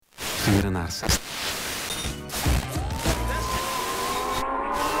engrenar-se.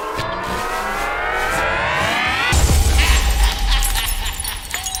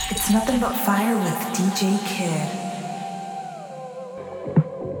 It's nothing but fire with DJ Kid.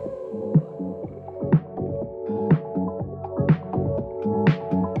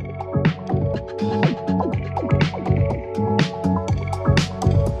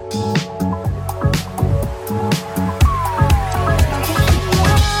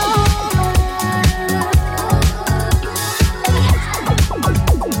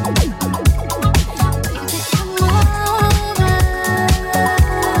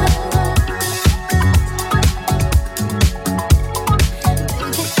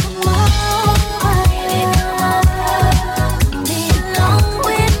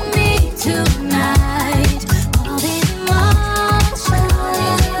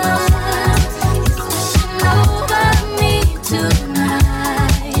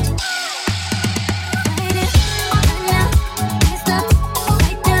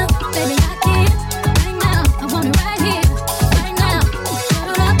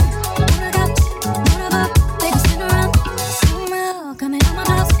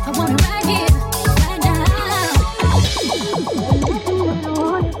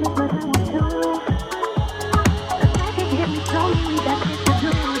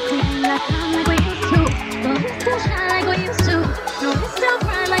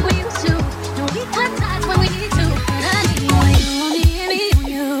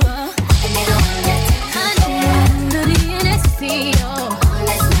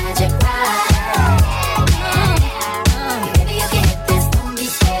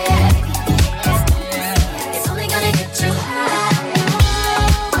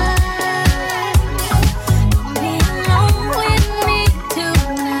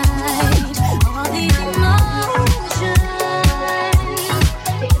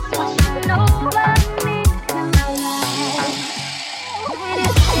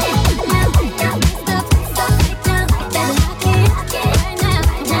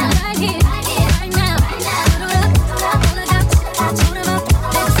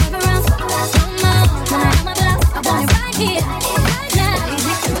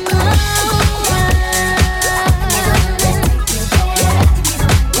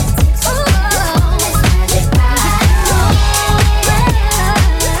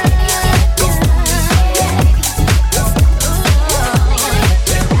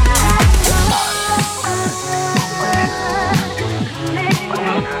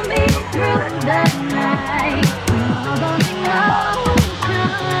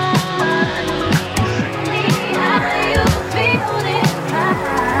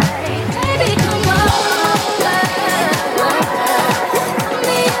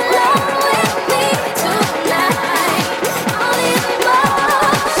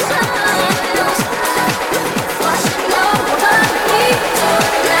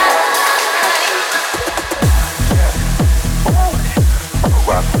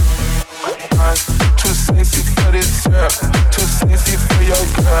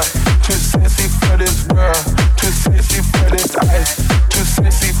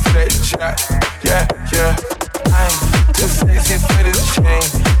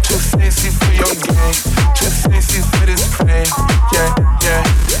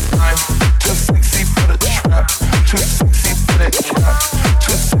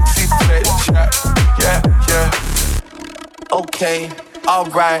 Okay,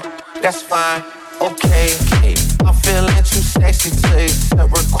 alright, that's fine, okay. I'm feeling too sexy to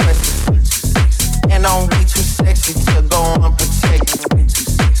accept requests. And I'm way too sexy to go unprotected.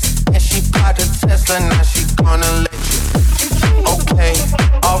 And she bought a Tesla, now she gonna let you. Okay,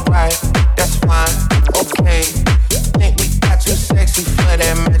 alright, that's fine, okay. Think we got too sexy for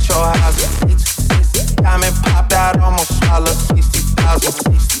that metro house. Diamond popped out, almost swallowed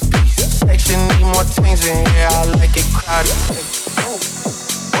 60,000. Section need more things in here, I like it crowded.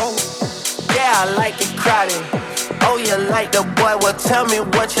 Yeah, I like it crowded. Oh, you like the boy? Well, tell me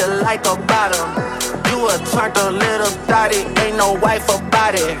what you like about him. You a turned a little thotty, ain't no wife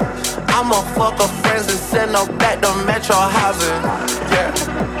about it. I'ma fuck her friends and send her back to Metro housing. Yeah.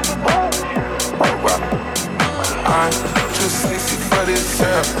 Alright. I'm too sexy for this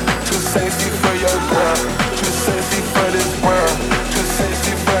girl, too sexy for your girl, too sexy for this world, too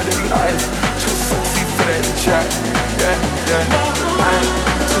sexy for this life, too sexy for that jack. Yeah. I'm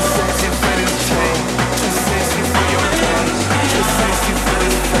too sexy for this chain, too sexy for your game, too sexy for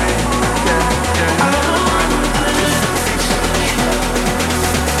this fame. Yeah.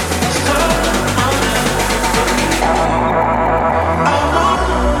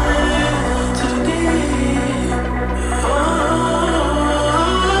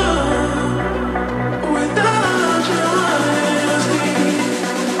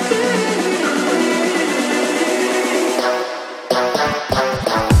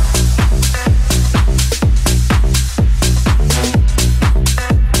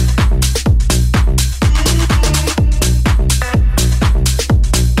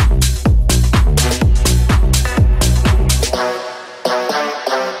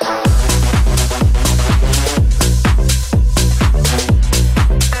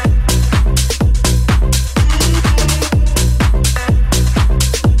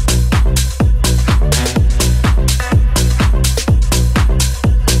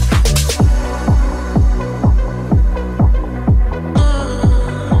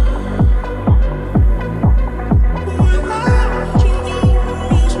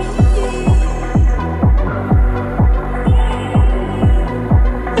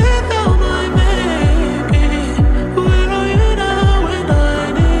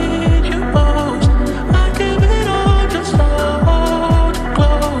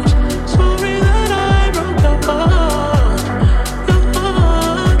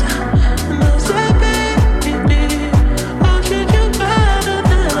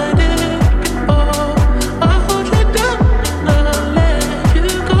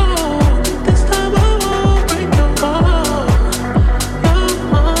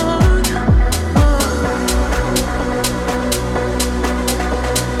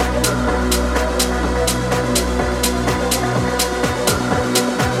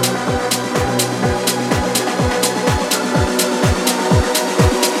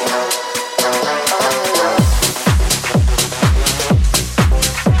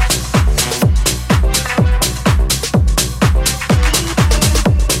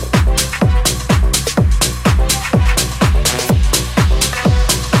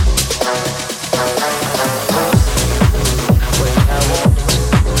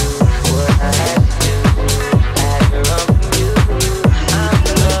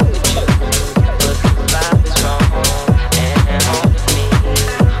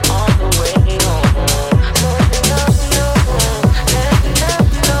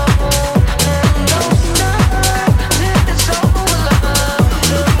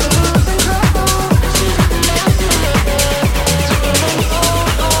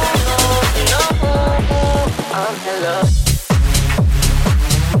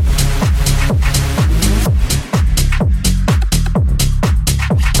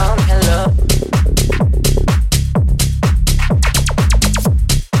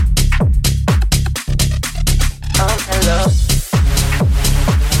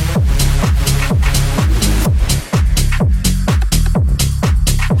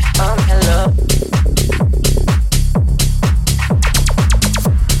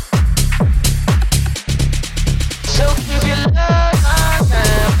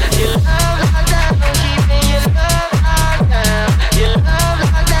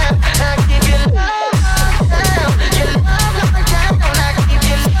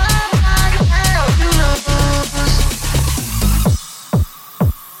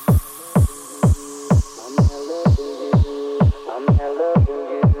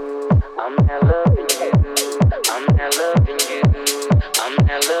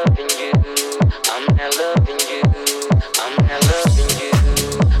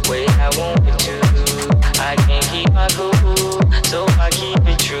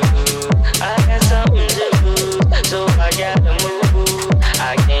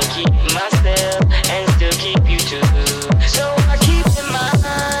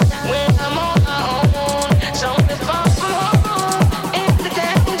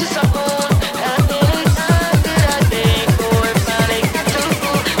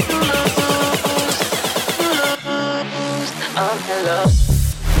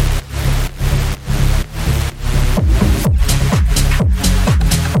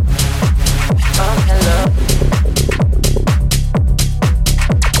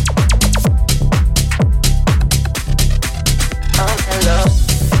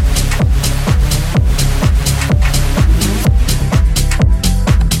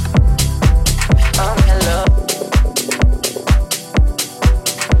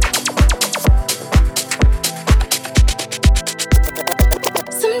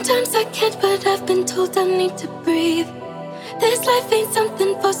 Sometimes I can't, but I've been told I need to breathe. This life ain't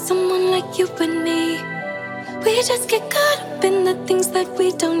something for someone like you and me. We just get caught up in the things that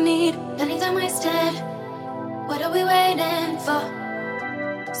we don't need. Anytime wasted, what are we waiting for?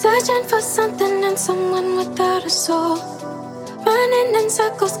 Searching for something and someone without a soul. Running in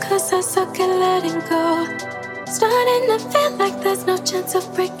circles cause I suck at letting go. Starting to feel like there's no chance of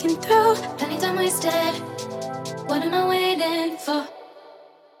breaking through. Anytime wasted, what am I waiting for?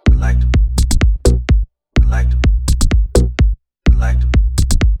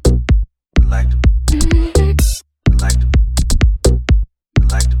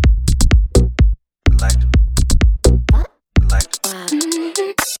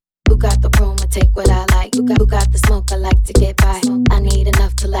 Who got the room to take what I like? Who got the smoke I like to get by? I need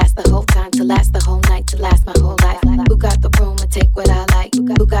enough to last the whole time, to last the whole night, to last my whole life. Who got the room to take what I like?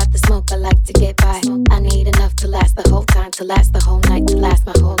 Who got the smoke I like to get by? I need enough to last the whole time, to last the whole night, to last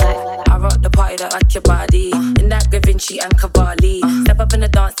my whole life. I rock the party that like your body. In that Da Vinci and Cavalli. Step up in the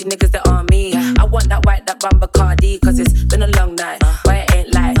dance, the niggas that on me. I want that white, that Rum Bacardi. Cause it's been a long night, but it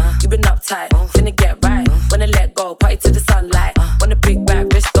ain't like you been uptight, finna get right. Wanna let go, party to the sunlight. Want a big back,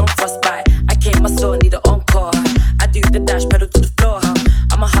 wrist don't frostbite. I came my store, need an encore. I do the dash, pedal to the floor.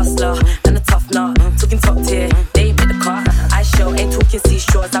 I'm a hustler and a tough nut. Talking top tier, they ain't with the car. I show, ain't talking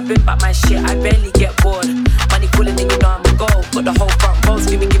seashores. I've been back my shit, I barely get bored. Money calling and you know I'm a go. Got the whole front row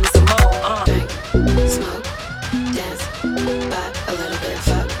screaming, give me some more. Drink, smoke, dance, vibe a little bit,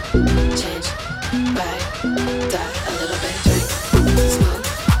 fuck, change, ride, die a little bit. Drink, smoke,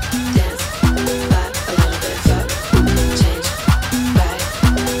 dance, vibe a little bit, fuck, change, ride,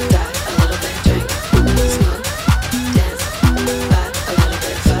 die a little bit. Drink, smoke, dance, vibe a little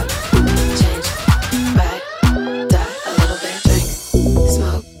bit, fuck, change, ride, die a little bit. Drink,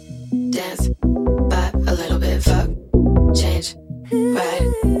 smoke, dance, vibe a little bit, fuck, change, ride,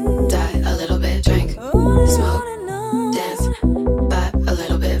 die a little bit. Drink, smoke, dance, vibe a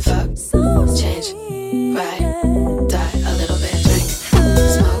little bit, fuck, change, ride, die a little bit. Drink, smoke, dance, vibe a little bit, fuck, change, ride, die a little bit. Drink,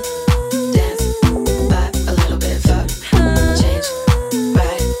 smoke, dance, vibe a little bit, fuck, change,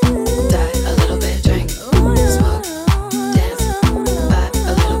 ride, die a little bit. Drink, smoke, dance, vibe a little bit, fuck, change, ride, die a little bit. Drink, smoke, dance, vibe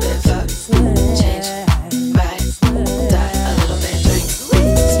a little bit, fuck, change, ride, die a little bit. Drink,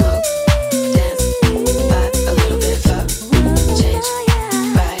 smoke, dance, vibe a little bit, fuck, change,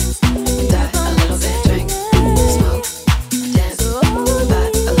 ride, die a little bit.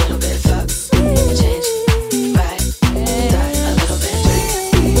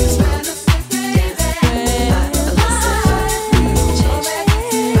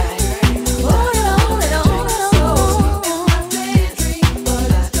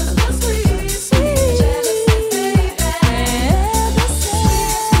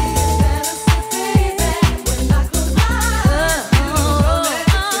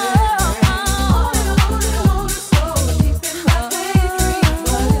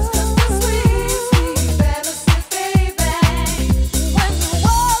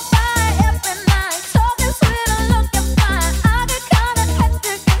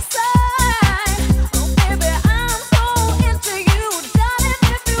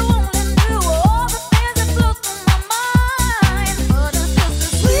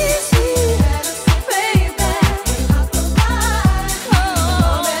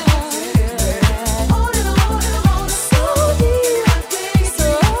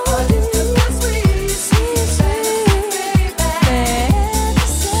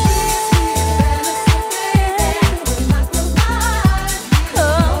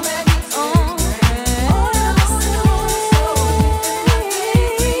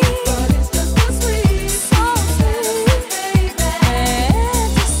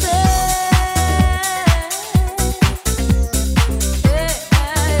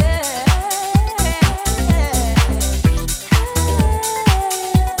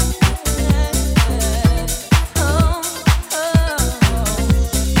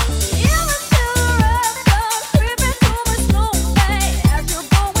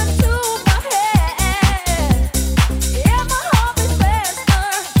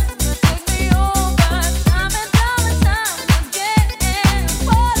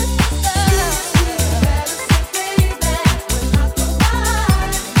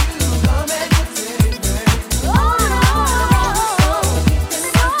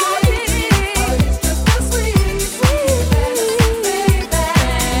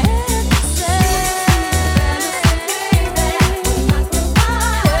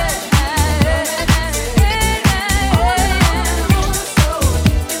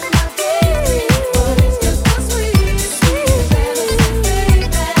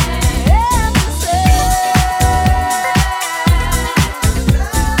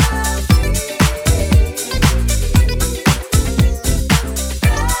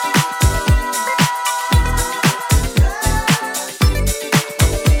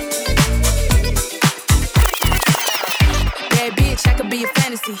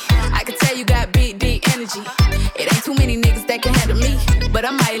 fantasy. I can tell you got big, deep energy. It ain't too many niggas that can handle me, but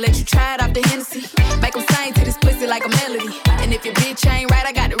I might let you try it off the Hennessy. Make them sing to this pussy like a melody. And if your bitch ain't right,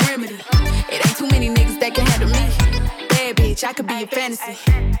 I got the remedy. It ain't too many niggas that can handle me. Bad bitch, I could be your fantasy.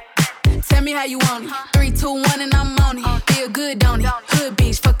 Tell me how you want it. 3, 2, 1, and I'm on it. Feel good, don't it? Hood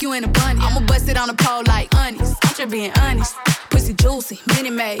bitch, fuck you in a bunny. I'ma bust it on the pole like honest. I'm just being honest. Pussy juicy, mini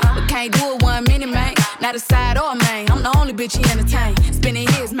made, but can't do it 1 minute, man. Not a side or a main. I'm the only bitch he entertain. Spending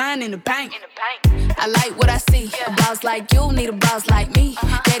his mind in the bank. I like what I see. A boss like you need a boss like me.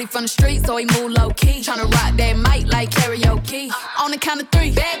 Daddy from the street, so he move low key. Tryna rock that mic like karaoke. On the count of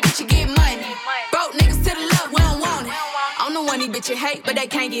 3, bad bitch, you get money. Broke niggas to the left, we don't want it. I'm the one these bitches hate, but they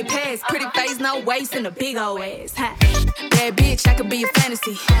can't get past. Pretty face, no waist, and a big old ass. Bad bitch, I could be your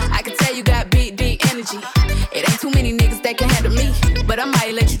fantasy. I can tell you got big, deep energy. It ain't too many niggas that can handle me, but I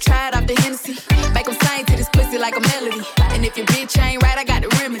might let you try it off the Hennessy. Make them sing to this pussy like a melody. And if your bitch ain't right, I got the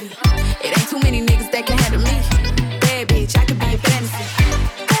remedy. It ain't too many niggas that can handle me. Bad bitch, I could be your fantasy.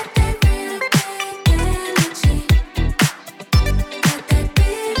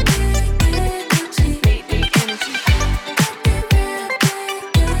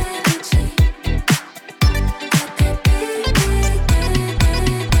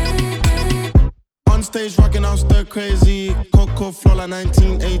 Stage rocking out stir crazy. Coco flow like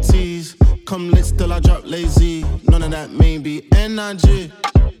 1980s. Come lit still I drop lazy. None of that maybe. Energy.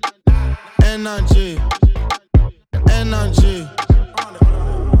 Energy. Energy.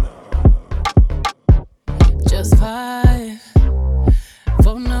 Just 5.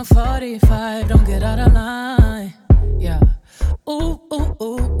 Voting on 45. Don't get out of line. Yeah. Ooh, ooh,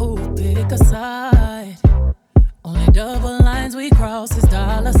 ooh, ooh. Pick a side. Only double lines we cross is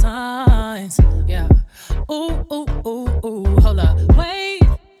dollar signs. Yeah. Ooh, ooh, ooh, ooh. Hold up. Wait.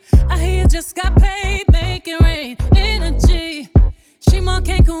 I hear you just got paid. Make it rain. Energy. She more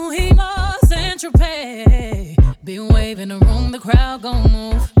Cancun, he more Central Pay. Big wave in the room, the crowd gon'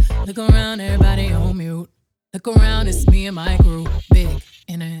 move. Look around, everybody on mute. Look around, it's me and my crew. Big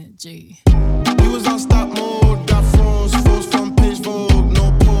energy. We was on stop mode. Got froze from page Vogue.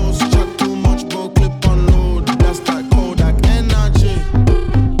 No pause. Chat too much, bro. Clip on load. That's that Kodak energy.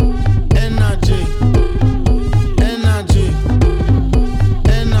 Energy. Energy.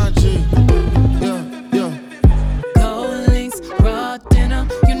 Energy. Yeah, yeah. Gold links, raw dinner.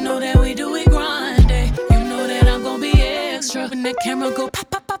 You know that we do it grinding. You know that I'm gon' be extra. When that camera go pop,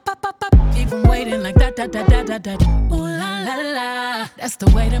 pop, pop, pop, pop, pop. Keep 'em waiting like that, that, that, that, that, that. Ooh la la la. That's the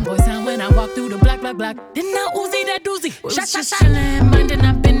way them boys sound when I walk through the block. Then I Uzi that doozy. Shot, shot, shot. Chillin', minding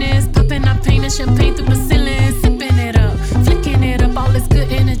our business. Poppin' our paint and champagne through the ceiling. Sippin' it up, flicking it up. All this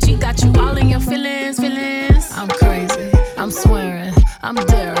good energy got you all in your feelings. I'm crazy, I'm swearing, I'm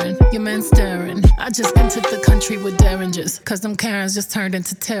daring. Your man staring. I just entered the country with derringers. Cause them Karens just turned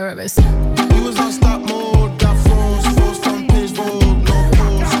into terrorists. We was on stop mode. Got froze from page Vogue. No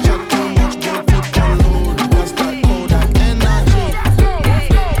pause. Chat too much, bro. Clip on load. That's that Kodak energy.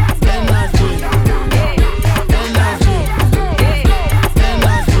 Energy.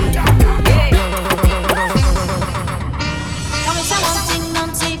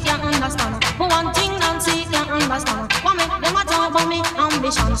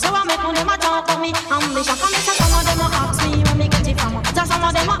 So I make them a talk for me ambition. Come and some of them a ask me where me get it from. Just some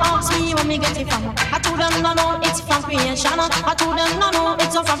of them a ask me where me get it from. I told them no no it's from creation. I told them no no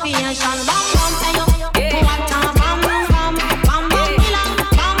it's from creation. Bam bam hey yo, what time bam bam bam bam bilang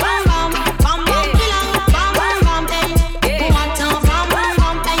bam bam bam bam bam bilang bam bam bam hey what time bam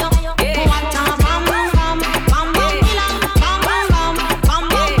bam hey yo, what time bam bam bam bam bilang bam bam bam bam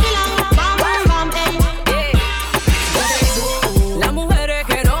bam bilang bam bam bam hey. Las mujeres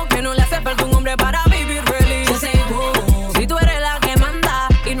que no le hace falta un hombre para vivir feliz. Si tú eres la que manda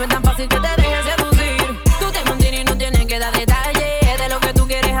y no es tan fácil que te dejes seducir. Tú te mantienes y no tienes que dar detalles de lo que tú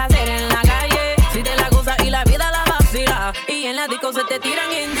quieres hacer en la calle. Si te la gozas y la vida la vacila y en la disco se te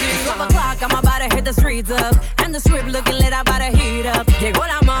tiran encima. 12 o'clock, I'm about to hit the streets up and the strip looking lit, I'm about to heat up. Llegó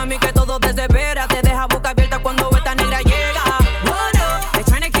la mami que todo desespera, te deja boca abierta cuando esta negra llega. What up? They're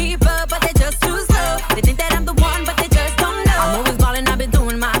trying to keep up, but they're just too slow. They think that I'm the one, but they just don't know. I'm always ballin', I've been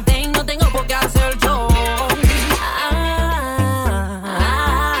doing my thing, no tengo por qué hacer yo.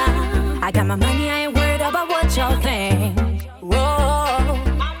 I got my money, I ain't worried about what y'all think.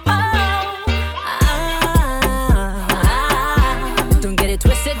 Don't get it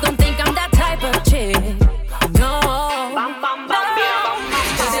twisted, don't think I'm that type of chick. No.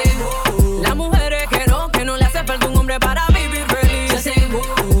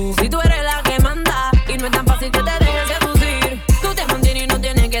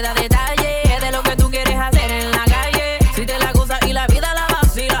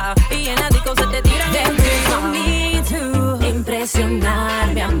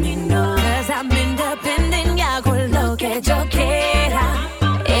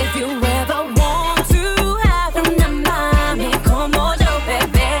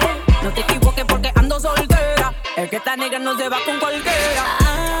 esta negra no se va con cualquiera.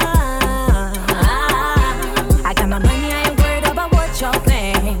 I got my money, I ain't worried about what y'all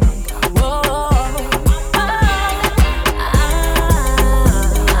think.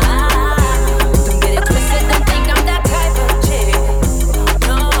 Don't get it twisted, don't think I'm that type of chick.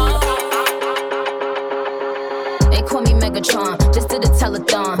 No. They call me Megatron, just did a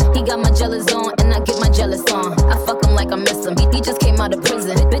telethon. He got my jealous on, and I get my jealous on. I fuck him like I miss him. He just came out of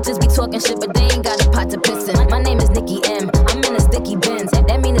prison. Bitches be talking shit, but they ain't got a pot to piss in. My name is Nicki M. I'm in a sticky Benz.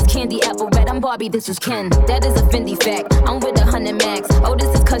 That mean it's candy apple red. I'm Barbie, this is Ken. That is a Fendi fact. I'm with 100 max. Oh, this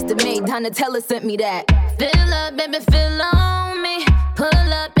is custom made. Donatella sent me that. Fill up, baby, fill on me.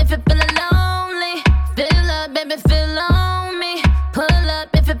 Pull up if you're feeling lonely. Fill up, baby, fill on me. Pull up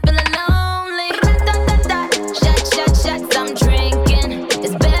if you're feeling lonely. Shots, I'm drinking.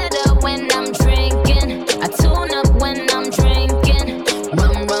 It's better when I'm drinking. I tune up when I'm drinking.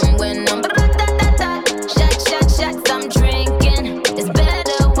 Rum when I'm shots, I'm drinking. It's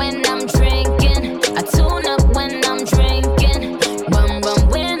better when I'm drinking. I tune up when I'm drinking. Rum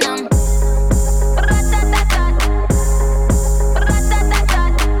when I'm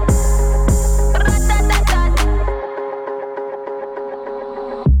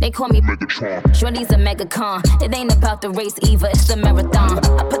They call me Megatron. Shorty's a megacon. It ain't about the race either, it's a marathon.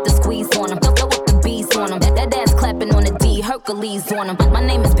 I put the squeeze on him, throw with the bees on him. That ass clapping on the D, Hercules on him. My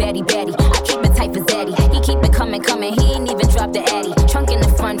name is Batty. I keep it tight for Zaddy. He keep it coming. He ain't even dropped the Addy. Trunk in the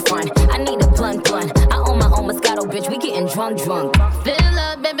front. I need a blunt. I own my own Moscato, bitch. We getting drunk. Fill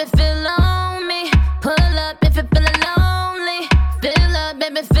up, baby, fill on me. Pull up if you're feeling lonely. Fill up,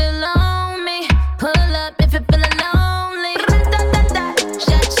 baby, fill on me. Pull up if you're feeling lonely.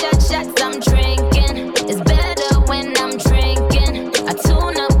 Shots, I'm drinking. It's better when I'm drinking. I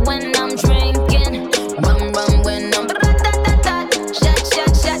tune up when I'm drinking. Rum when I'm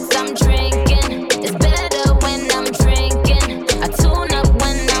shots, I'm drinking. It's better when I'm drinking. I tune up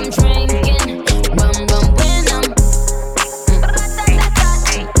when I'm drinking. Rum when I'm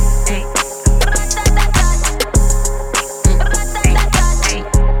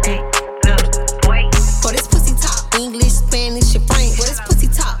For this pussy talk, English, Spanish, and French. For this pussy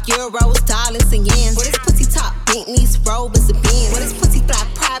talk, euros, dollars, and yen. For this pussy talk, Bentleys, Rovers, and Benz. For this pussy fly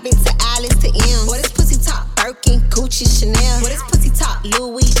private to Alice to M. For this pussy talk, Birkin, Gucci, Chanel. For this pussy talk,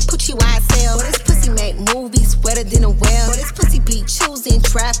 Louis, Pucci, YSL. For this pussy make movies wetter than a well. For this pussy bleed choosing,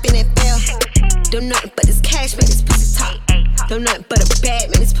 trapping, and fail. Don't nothing but this cash, man, this pussy talk. Don't nothing but a bad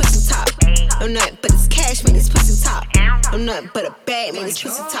man, this pussy talk. Don't nothing but this cash, man, this pussy talk. Don't nothing but a bad man, this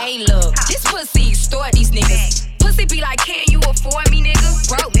pussy talk. Hey, look, this pussy extort these niggas. Pussy be like, can you afford me, nigga?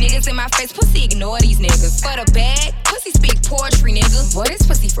 Broke niggas in my face, pussy ignore these niggas. For the bag, pussy speak poetry, nigga. Boy, this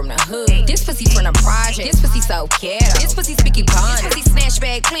pussy from the hood. This pussy from the project. This pussy so ghetto. This pussy speaking bond. This pussy snatch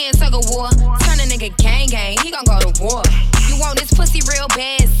bag, playing tug of war. Turn a nigga gang, he gon' go to war. You want this pussy real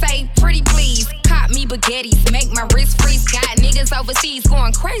bad? Say pretty please. Cop me baguettes, make my wrist freeze. Got niggas overseas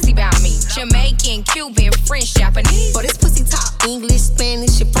going crazy about me. Jamaican, Cuban, French, Japanese. For this pussy talk, English,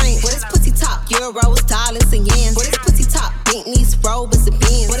 Spanish, and French. For this pussy talk, euros, dollars, and yen. For this pussy talk, Bentleys, Rovers, and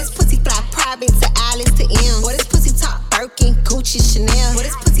Benz. For this pussy fly private to Alice to M. For this pussy talk, Birkin, Gucci, Chanel. For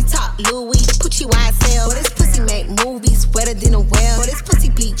this pussy talk, Louis, Pucci, YSL. For this pussy make movies wetter than a well. For this pussy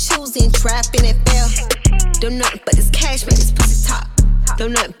bleed choosing, trapping, and fail. Don't nothing but this cash, man, this pussy talk.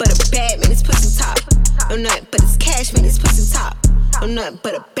 Don't nothing but a bad man, this pussy talk. Don't nothing but this cash, man, this pussy talk. Don't nothing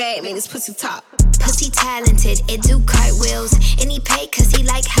but a bad man, this pussy talk. Pussy talented, it do cartwheels. And he pay cause he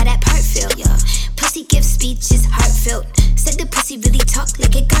like how that part feel, yeah. Pussy give speeches, heartfelt. Said the pussy really talk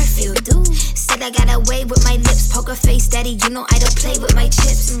like a Garfield, do. Said I got away with my lips, poker face, daddy, you know I don't play with my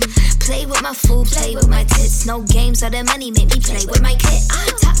chips. Play with my food, play with my tits. No games or the money make me play with my kid.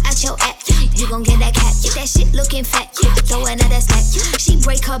 Talk out your act, you gon' get that cat. Get that shit looking fat, throw another stack. She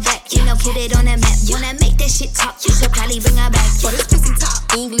break her back, you know, put it on the map. Wanna make that shit talk, you should probably bring her back. For this pussy talk,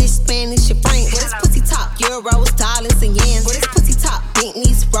 English, Spanish, and French. For this pussy talk, euros, dollars, and yen. For this pussy talk,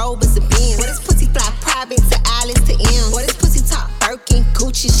 Bentleys, Rovers, and Benz. For this pussy fly private to Alice to M. For this pussy talk, Birkin,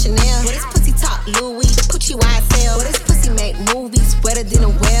 Gucci, Chanel. For this pussy talk, Louis, Pucci, YSL. For this pussy make movies wetter than a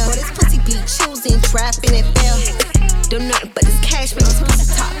well. For this pussy bleed choosing, trapping, and fail. Don't nothing but this cash, man, this pussy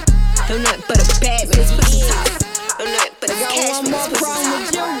talk. Don't nothing but a bad man, this pussy talk. Don't nothing but this cash, man, this pussy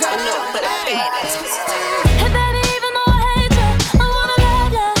talk. Don't nothing but a bad man, this pussy talk.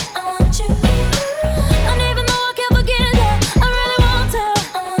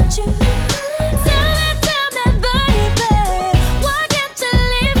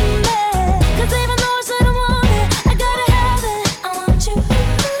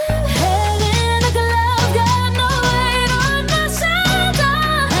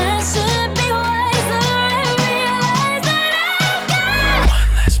 Realize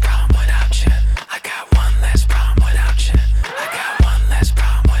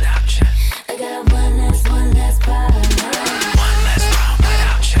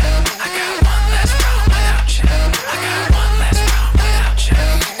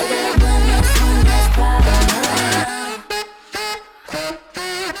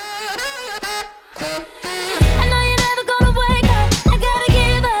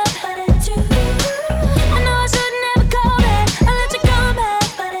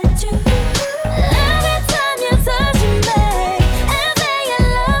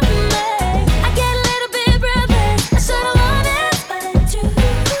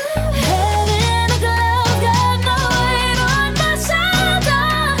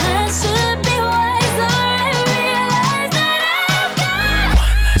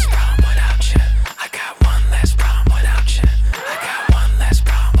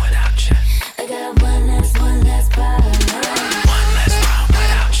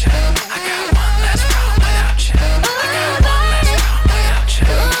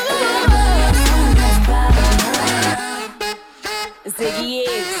Ziggy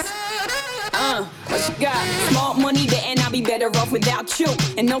is. What you got? Smart money, then I'll be better off without you.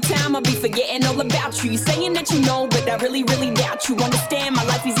 In no time, I'll be forgetting all about you. You saying that you know, but I really, really doubt you. Understand, my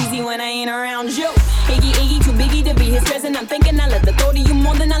life is easy when I ain't around you. Iggy, too biggie to be his present. I'm thinking I love the thought of you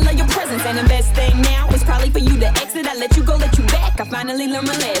more than I love your presence. And the best thing now is probably for you to exit. I let you go, let you back. I finally learned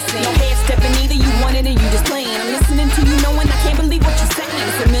my lesson. No half stepping either, you want it and you just playing. I'm listening to you knowing I can't believe what you're saying.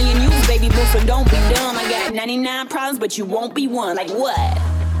 It's a million views, baby boo, so don't be dumb. I got 99 problems, but you won't be one. Like what?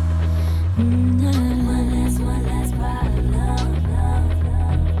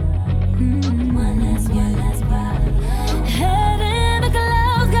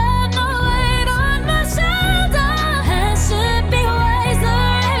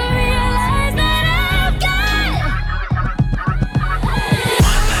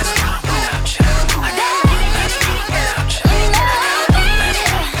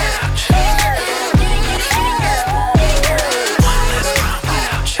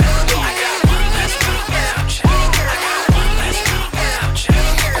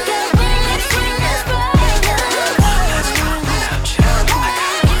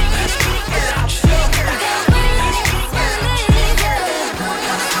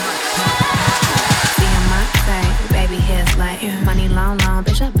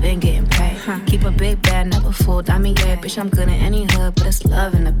 Bitch, I'm good in any hood, but it's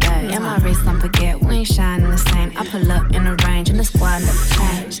love in the bag. And my wrist, don't forget, we ain't shining the same. I pull up in the range, and the squad never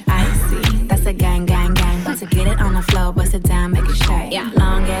change. Icy, that's a gang. About to get it on the floor, bust it down, make it shake. Yeah.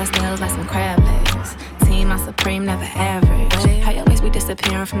 Long ass nails like some crab legs. Team, I'm supreme, never average. How you always be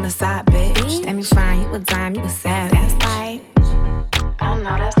disappearing from the side, bitch? Damn, you fine, you a dime, you a savage. That's right. I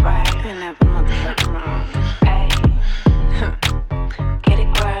know that's right. You never motherfucking wrong. Hey, get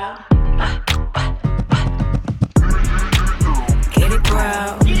it, girl. Get it,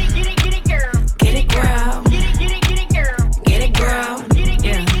 girl. Get it, girl. Get it, girl.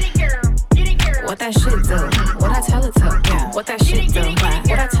 Yeah. What that shit do? What I tell it to? Yeah. What that shit do?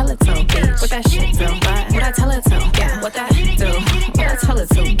 What I tell it to? Bitch. What that shit do? What I tell it to? Yeah. What that do? What I tell it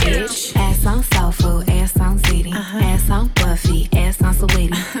to? Bitch. Ass on soul food, ass on ziti, ass on Buffy, ass on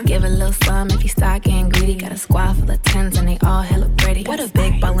sweetie. Give a little some if you start getting greedy. Got a squad full of tens and they all hella pretty. What a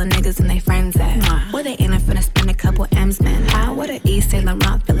big ball of niggas and they friends at? Where they in it finna spend a couple M's, man? How? What a East Saint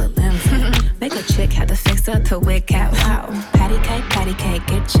Laurent fill a limbs. Make a chick had to fix her to wig cat. Wow. Patty cake,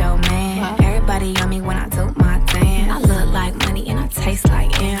 get your man. Everybody on me when I do my dance. I look like money and I taste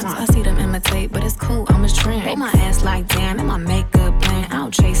like ants. I see them imitate, but it's cool, I'm a trend. Roll my ass like damn, and my makeup blend. I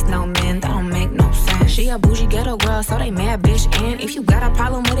don't chase no men, that don't make no sense. She a bougie ghetto girl, so they mad bitch. And if you got a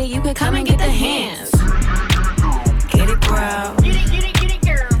problem with it, you can come and get the hands. Get it, girl. Get it,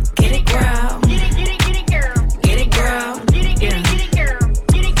 girl. Get it, girl. Get it, girl. Yeah.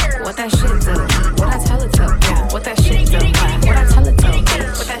 What that shit do? What I tell it to? Yeah. What that shit do? What I tell it to?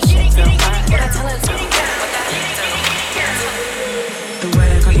 What that shit do? What I tell it to? The way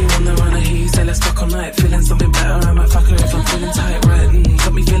I got you on the run, I hear you say let's fuck all night. Feeling something better, I might fuck her if I'm feeling tight, right?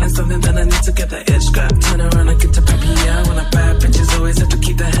 Got me feeling something, then I need to get that itch scrap. Turn around and get to peppy, yeah. When I bad bitches always have to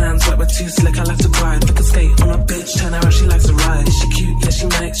keep their hands wet. We're too slick, I like to grind. Look and skate on a bitch, turn around, she likes to ride. Is she cute? Yeah, she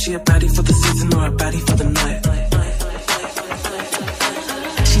might. She a baddie for the season or a baddie for the night.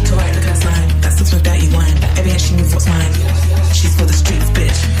 She too right, look at slime. That's the swift that you wine. Every head she moves what's mine. She's for the streets,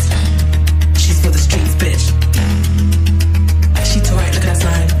 bitch. She's for the streets, bitch. She too right, look at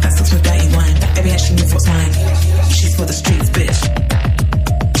slime. That's the swift that you wine. Every head she moves what's mine. She's for the streets, bitch.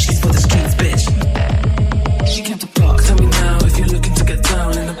 She's for the streets, bitch. She came to block. Tell me now if you're looking to get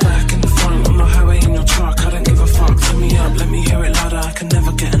down. In the back, in the front, on my highway, in your truck. I don't give a fuck. Turn me up, let me hear it louder. I can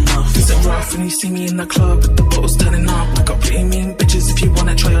never get enough. Is it rough when you see me in the club with the bottles turning up? I got pretty mean bitches if you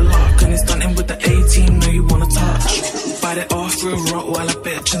wanna try your luck. And it's stunting with the A-team, know you wanna touch. Bite it off through a rock while I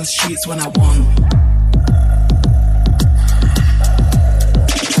bitch in the streets when I want.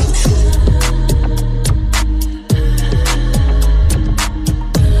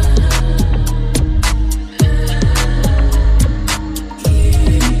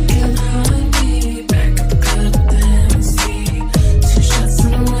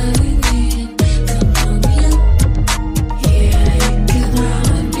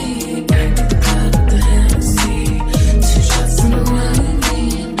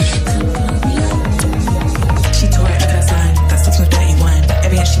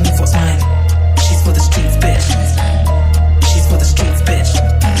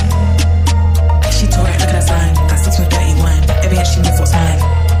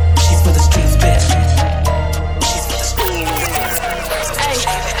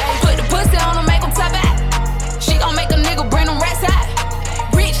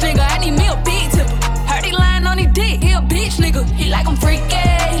 freaky,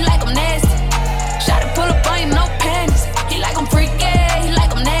 he like I'm nasty. Shot it, pull up, I ain't no panties. He like I'm freaky, he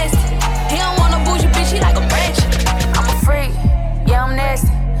like I'm nasty. He don't want no bougie bitch, he like I'm ratchet. I'm a freak, yeah I'm nasty.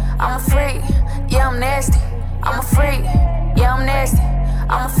 I'm a freak, yeah I'm nasty. I'm a freak, yeah I'm nasty.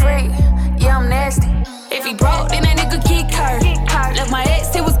 I'm a freak, yeah I'm nasty. If he broke, then that nigga get curved. Left my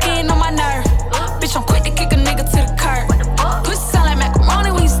ex, it was getting on my nerve. Bitch, I'm quick to kick a nigga to the curb. Pussy sound like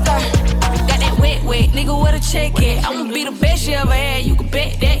macaroni when you stir. Got that wet, nigga, where the check at? I'ma be the best you ever had, you can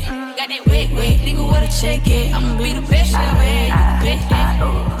bet that. Got that wet, nigga, where the check at? I'ma be the best you ever had, you can bet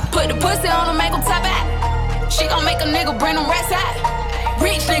that. Put the pussy on him, make him top out. She gon' make a nigga bring them rats out.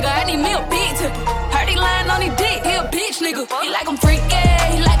 Rich nigga, I need me a big tip. Heard he lying on his dick, he a bitch nigga. He like I'm freaky,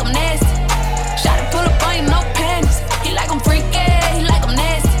 he like I'm nasty. Shot it, pull up, I ain't no panties. He like I'm freaky, he like I'm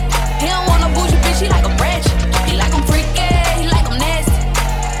nasty. He don't want no bougie bitch, he like I'm ratchet. He like I'm freaky, he like I'm nasty.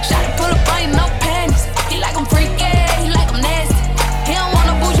 Shot it, pull up, I ain't no panties. He like I'm freaky, he like I'm nasty. He don't want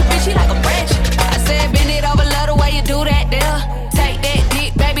no bougie bitch, he like I'm ratchet. I said bend it over, love the way you do that there. Take that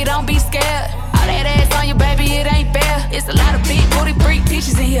dick, baby, don't be scared. All that ass on you, baby, it ain't fair. It's a lot of big booty freak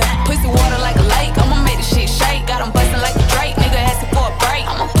bitches in here. Pussy water like a lake, I'ma make this shit shake. Got him bustin' like a Drake, nigga asking for a break.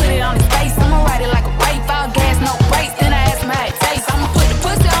 I'ma put it on his face, I'ma ride it like a rape. All gas, no brakes, then I ask him how it tastes. I'ma put the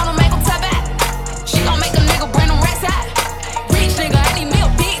pussy on him, make him top out. She gon' make a nigga bring them rats out. Rich nigga, I need me a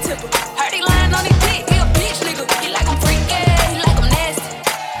big tipper. Heard he lying on his dick, he a bitch nigga. He like I'm freaky, he like I'm nasty.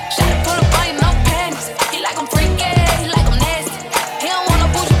 Shot it, pull up, I ain't no panties. He like I'm freaky, he like I'm nasty. He don't want no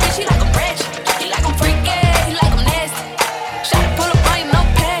bougie bitch, he like I'm ratchet. He like I'm freaky, he like I'm nasty. Shot it, pull up, I ain't no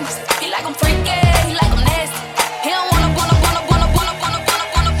panties. He like I'm freaky, he like I'm nasty. He don't wanna.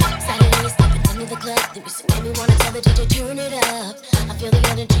 Saturday, stepping into the club, the music made me wanna tell the DJ turn it up. I feel the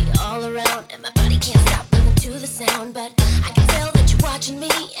energy all around, and my body can't stop moving to the sound. But I can tell that you're watching me,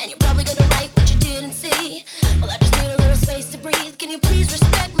 and you're probably gonna write what you didn't see. Well, I just need a little space to breathe. Can you please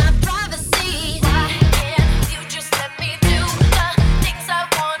respect my privacy? Why can't you just let me do the things I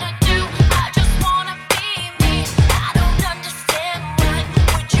wanna do? I just wanna be me. I don't understand why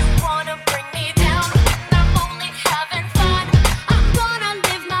would you wanna bring me down when I'm only having fun. I'm gonna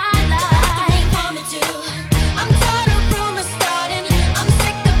live my life. I want me to. I'm tired of rumors starting. I'm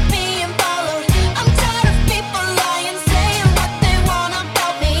sick of being followed. I'm tired of people lying, saying what they want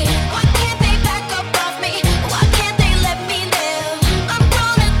about me. Why can't they back up off me? Why can't they let me live? I'm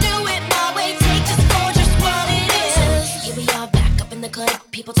gonna do it my way. Take this for just what it is. Here we are back up in the club.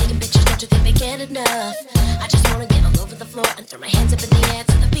 People taking pictures, don't you think they get enough? I just wanna get all over the floor and throw my hands up in the air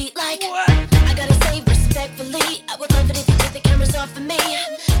to the beat like I gotta say respectfully, I would love it if you take the cameras off of me,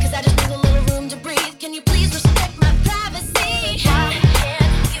 cause I just need a little room to breathe. Can you please respect my privacy? Why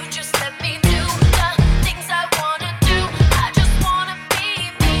can't you just let me do the things I wanna do? I just wanna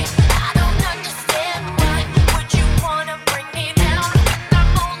be me. I don't understand why would you wanna bring me down when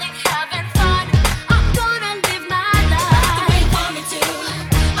I'm only having fun. I'm gonna live my life the way you want me to.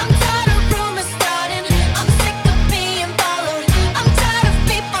 I'm tired of rumors starting. I'm sick of being followed. I'm tired of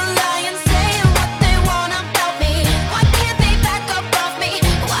people lying, saying what they want about me. Why can't they back up off me?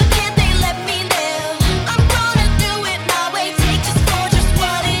 Why can't they let me live? I'm gonna do it my way. Take this for just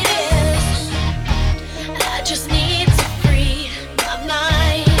what it is. I just need to free my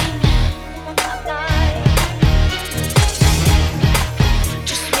mind.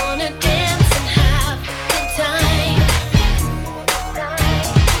 Just wanna dance and have a good time.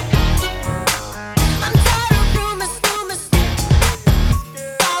 I'm tired of rumors,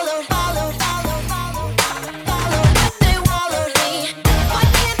 followed, they wallowed me. Why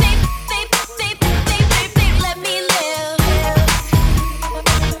can't they let me live?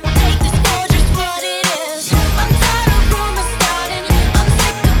 Take this for just what it is. I'm tired of rumors starting. I'm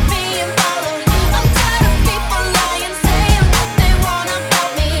sick of being followed. I'm tired of people lying, saying what they want about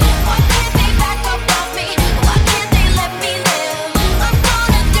me. Why can't they back up off me? Why can't they let me live? I'm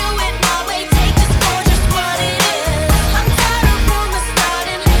gonna do it my way. Take this for just what it is. I'm tired of rumors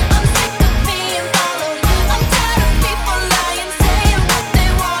starting. I'm sick of being followed. I'm tired of people lying, saying what they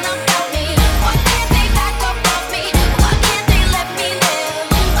want about me. Why can't they back up off me? Why can't they let me live?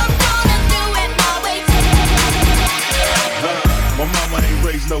 I'm gonna do it my way. My mama ain't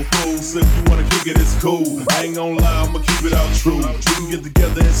raised no fool, so if you wanna kick it, it's cool. I ain't gon' lie, I'ma keep it out true. We can get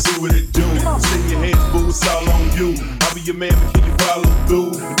together and see what it do. Sing your hands, boo, it's all on you. I'll be your man, but can you follow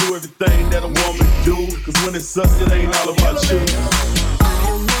through? And do everything that a woman do, cause when it's us, it ain't all about you. I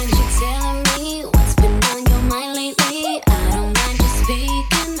don't mind you telling me what's been on your mind lately. I don't mind you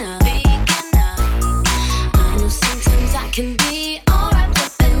speaking up. I know sometimes I can be alright, but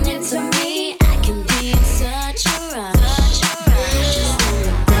then it's me. I can be in such a rush.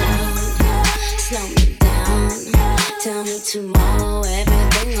 Just slow me down, tell me tomorrow. know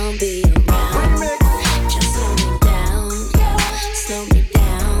everything gon' be around. Just slow me down, slow me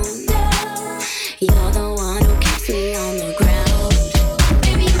down. You're the one who keeps me on the ground.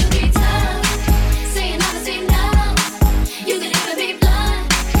 Baby, you can be tough, saying all the same now. You can even be blunt,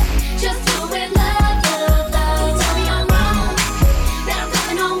 just do it love, love, love. You tell me I'm wrong, that I'm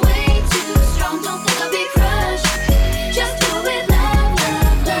coming on way too strong. Don't think I'll be crushed, just do it love,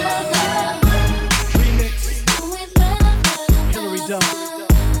 love, love, love. Remix. Just do it love, love, Hillary love, Duff. love.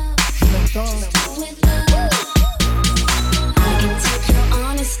 Just do it love. I can take your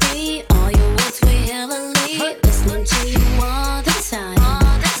honesty, all your words were heavily. Listening to you all the time.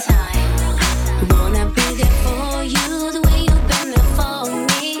 Wanna be there for you, the way you've been there for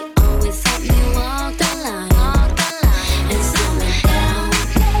me. Always help me walk the line. And slow me down,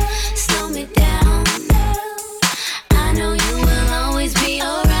 slow me down. I know you will always be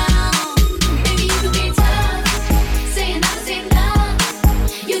around. Baby, you can be tough, saying all the same love.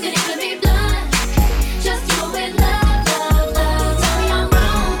 You can even be blunt, just do it love, love, love. Tell me I'm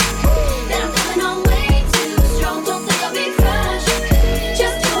wrong, that I'm coming on way too strong. Don't think I'll be crushed,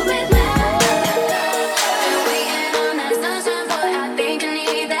 just do it love, love, love. Been waiting on that sunshine, boy, I think I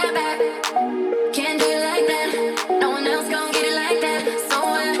need that back. Can't do it like that, no one else gon' get it like that. So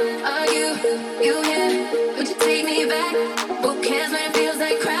where are you here? Would you take me back? Who cares when it feels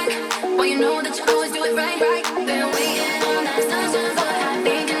like crack? Well, you know that you always do it right. Been waiting on that sunshine, boy, I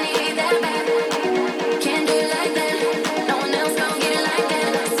think I need that back. Can't do it like that, no one else gon' get it like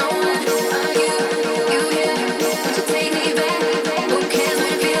that. So where are you here? Would you take me back? Who cares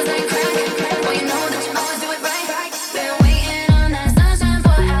when it feels like crack? Well, you know that you always do it right. Been waiting on that sunshine,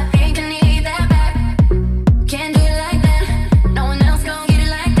 boy, I think I need that back. Can't do it like that, no one else gon'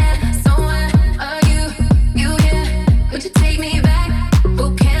 get it like that. So where are you here? Would you take me back? Who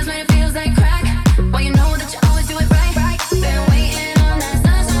cares when it feels like crack? Well, you know that you always do it right. Been waiting on that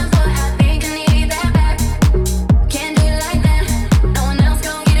sunshine, boy, I think I need that back. Can't do it like that, no one else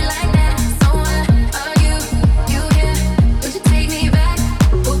gon' get it like that. So where are you here? Would you take me back?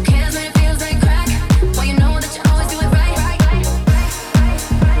 Who cares when it feels like crack? Well, you know that you always do it right.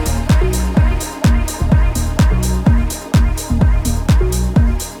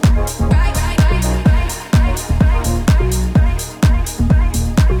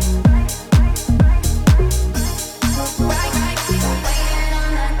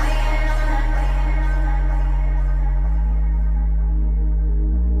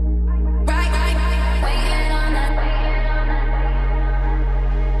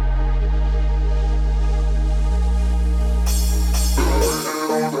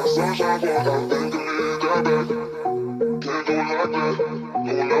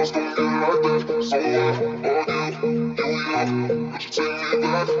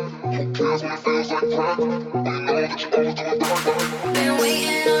 Been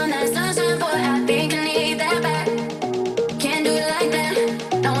waiting on that sunshine, boy, I think I need that back. Can't do it like that,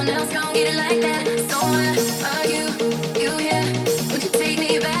 no one else gon' get it like that. So where are you here? Would you take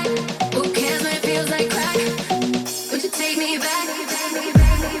me back? Who cares when it feels like crack? Would you take me back?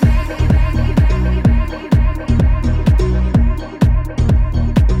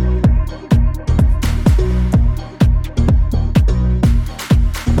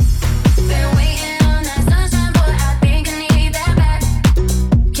 Been waiting on that sunshine, boy, I think I need that back.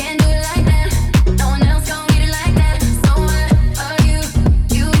 Can't do it like that, no one else gon' get it like that. So where are you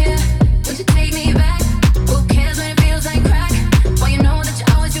here? Would you take me back? Who cares when it feels like crack? Well, you know that you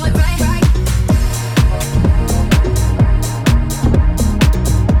always do it right.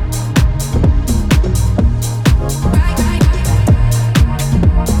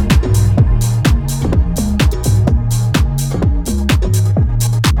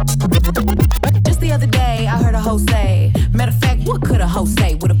 Just the other day, I heard a hoe say, matter of fact, what could a hoe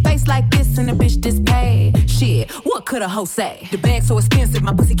say? With a face like this and a bitch this paid? Shit, what could a hoe say? The bag so expensive,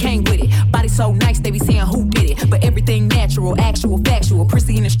 my pussy came with it. Body so nice, they be saying who did it. But everything natural, actual, factual.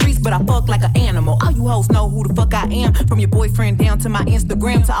 Prissy in the streets, but I fuck like an animal. All you hoes know who the fuck I am. From your boyfriend down to my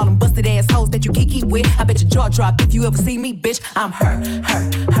Instagram, to all them busted ass hoes that you kiki with. I bet your jaw drop if you ever see me, bitch. I'm her.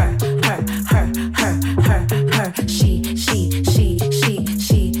 She.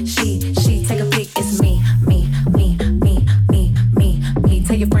 Take a pic, it's me.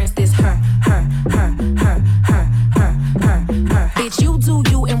 Tell your friends this her. Bitch, you do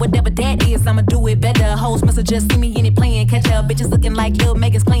you, and whatever that is, I'ma do it better. Hoes must've just see me in it playing catch up. Bitches looking like Lil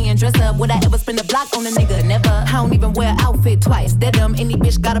Megan's playing dress up. Would I ever spend a block on a nigga? Never. I don't even wear outfit twice. That dumb. Any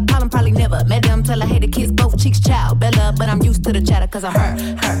bitch got a problem, probably never met them. Tell I hate to kiss both cheeks, child. Bella, but I'm used to the chatter, cause I'm her.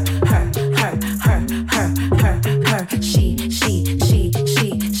 She.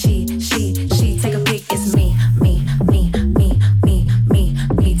 Take a pic, it's me.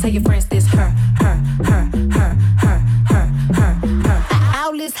 Tell your friends this her.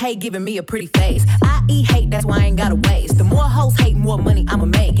 All this hate giving me a pretty face. I eat hate, that's why I ain't gotta waste. The more hoes hate, more money I'ma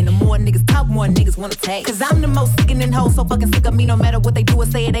make. And the more niggas talk, more niggas wanna take. Cause I'm the most sickening hoe, so fucking sick of me. No matter what they do or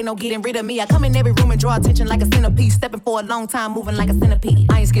say, it ain't no getting rid of me. I come in every room and draw attention like a centipede. Stepping for a long time, moving like a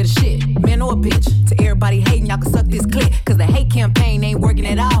centipede. I ain't scared of shit, man or a bitch. To everybody hating, y'all can suck this clip. Cause the hate campaign ain't working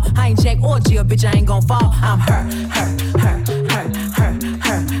at all. I ain't Jack or Jill, bitch, I ain't gon' fall. I'm her.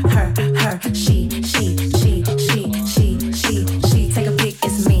 She. Take a pic,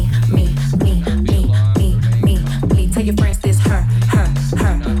 it's me. Tell your friends this her.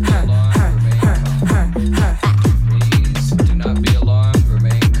 Please do not be alarmed,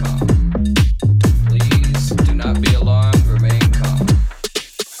 remain calm. Please do not be alarmed, remain calm.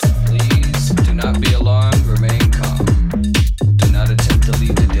 Please do not be alarmed, remain calm. Do not attempt to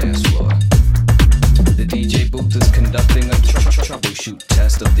leave the dance floor. The DJ booth is conducting a troubleshoot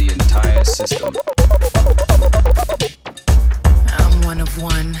test of the entire system. I'm one of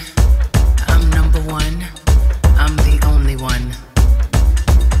one. I'm number one. I'm the only one.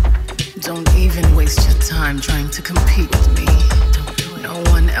 Don't even waste your time trying to compete with me. No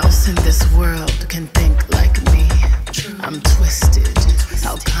one else in this world can think like me. I'm twisted,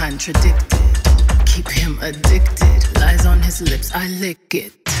 how contradicted. Keep him addicted. Lies on his lips, I lick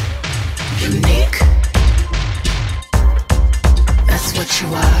it. Unique. That's what you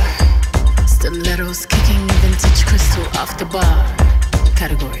are. Stilettos kicking vintage crystal off the bar.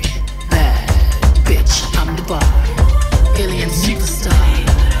 Category, bad bitch, I'm the bar. Alien superstar.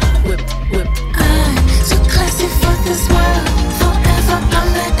 Whip. I'm too classy for this world. Forever I'm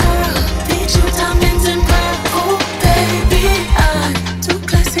that girl. Feed you diamonds and pearls. Oh baby, I'm too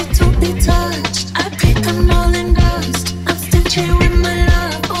classy to be touched. I pick them all in dust. I'm stingy with my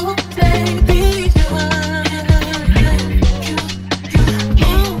love. Oh baby,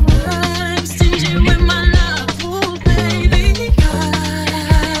 I'm stingy with my love. Oh baby,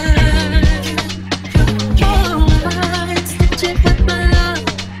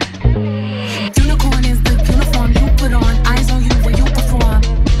 Unicorn is the uniform you put on. Eyes on you when you perform.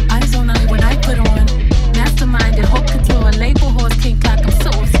 Eyes on I when I put on. Masterminded, haute couture. Label horse kink like I'm so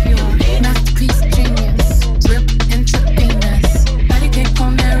obscure. Masterpiece genius. Drip intravenous. Patty cake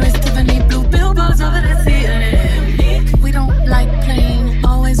on there is Tiffany blue billboards over the ceiling. We don't like plain.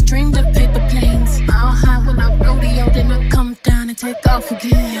 Always dreamed of paper planes. Mile high when I rodeo, then I come down and take off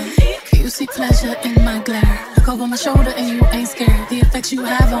again. You see pleasure in my glare. Look over my shoulder and you ain't scared. The effects you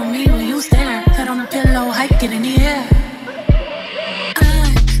have on me when you stare. Head on a pillow, hike it in the air.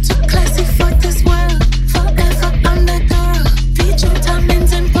 I'm too classy for this world. Forever I'm that girl. Feed you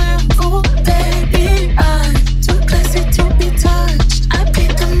diamonds and pearls. Oh baby, I'm too classy to be touched. I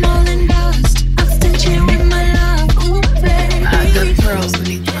pick them all in dust. I'm stingy with my love. Oh baby, I got pearls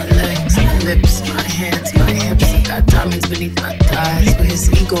beneath my legs, my lips, my hands, my hips. Got diamonds beneath my thighs. Where his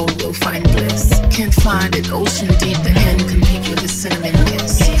ego will find bliss. Can't find it ocean deep. The end compete with a cinnamon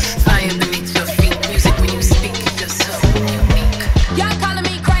kiss. Fire beneath your feet. Music when you speak. You're so unique. Y'all calling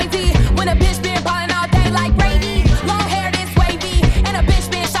me crazy when a bitch been ballin' all day like Brady. Long hair this wavy, and a bitch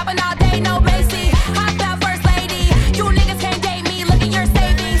been shopping all day, no Macy. Hot out first lady. You niggas can't date me. Look at your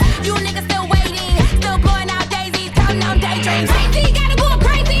savings. You niggas still waiting, still blowing out daisies, counting out daydreams. Crazy, gotta go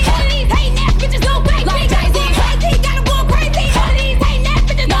crazy. All of these hating ass bitches go crazy. Like Jay-Z. Crazy, gotta go crazy. All of these hating ass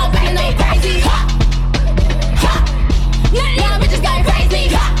bitches go crazy.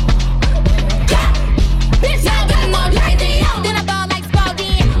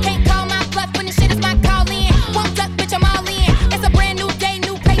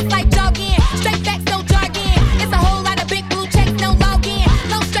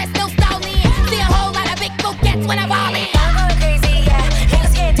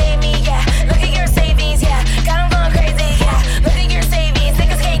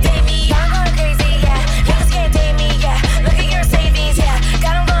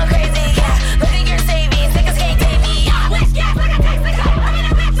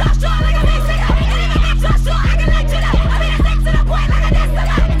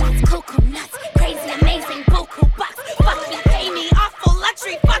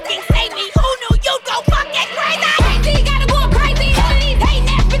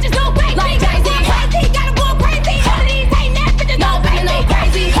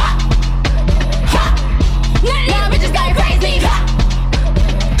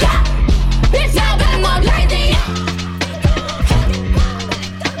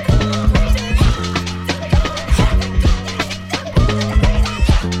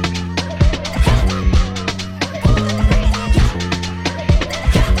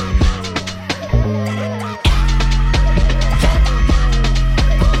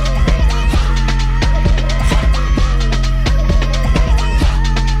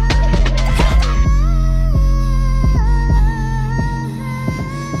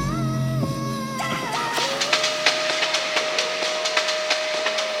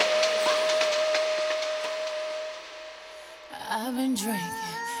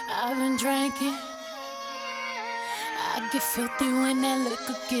 thinking. I get filthy when that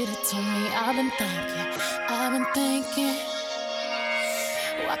liquor get it to me. I've been thinking.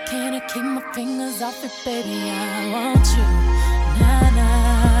 Why can't I keep my fingers off it, baby? I want you, nah,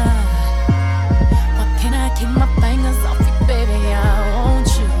 nah. Why can't I keep my fingers off it, baby? I want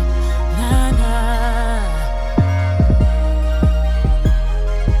you, nah, nah.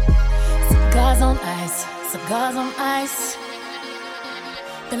 Cigars on ice.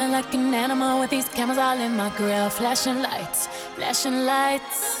 Feeling like an animal with these cameras all in my grill. Flashing lights.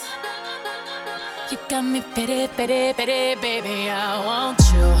 You got me pity, baby. I want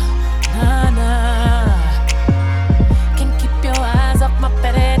you, nah, nah. Can't keep your eyes off my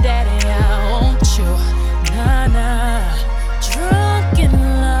petty daddy. I want you, nah, nah. Drunk in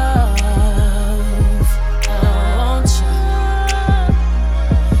love, I want you.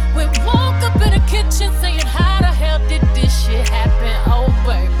 We woke up in the kitchen saying, how the hell did this shit happen? Oh,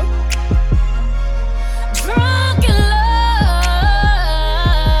 baby. Drunk in love,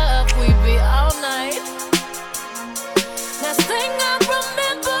 we be all night. Last thing I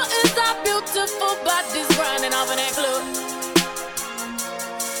remember is our beautiful bodies grinding off in that club.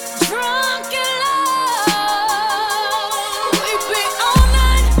 Drunk in love, we be all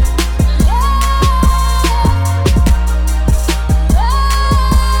night.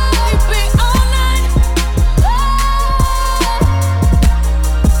 We be all night.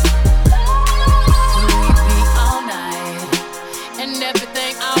 We be all night. And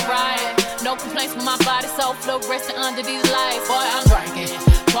everything alright. No complaints with my body, so fluorescent under these lights. Boy, I'm drinking,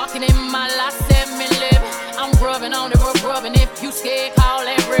 walking in my life, 7 living. I'm rubbing on the rubbing. If you scared, call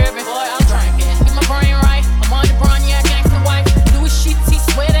that ribbon. Boy, I'm drinking, get my brain right. I'm on the brown, yeah, gangsta wife. Louis sheets, he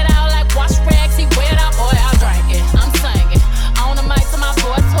sweat it out like wash rags. He wet out, boy, I'm drinking. I'm singing on the mic to my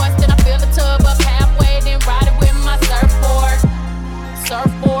boy toys. Then I fill the tub up halfway, then ride it with my surfboard.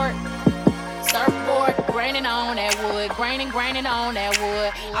 Graining on that wood, graining on that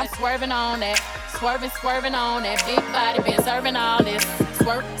wood. I'm swerving on that, swerving on that big body. Been serving all this,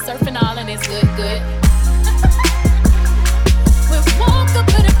 surfing all and it's good. We woke up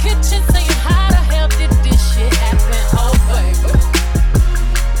in the kitchen saying, how the hell did this shit happen? Oh, baby.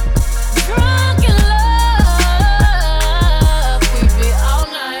 Drunk in love, we be all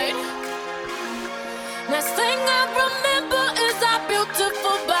night. Last thing I remember is our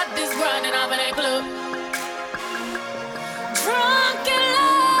beautiful bodies grinding off in that club. Drunk in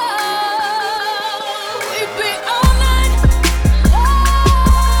love, we be all night.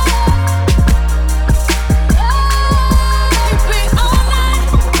 We be all night.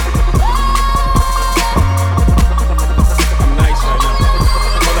 I'm nice right now.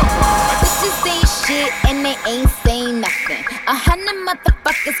 Bitches ain't shit and they ain't saying nothing. 100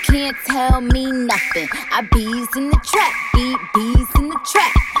 motherfuckers can't tell me nothing. I bees in the trap, bees in the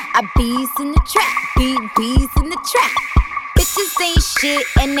trap. I bees in the trap, bees in the trap. Bitches ain't shit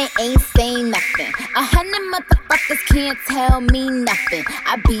and they ain't saying nothing. 100 motherfuckers can't tell me nothing.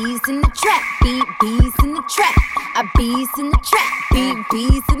 I bees in the trap, bees in the trap. I bees in the trap,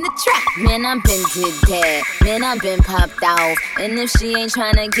 bees in the trap. Man, I been did that. Man, I been popped off. And if she ain't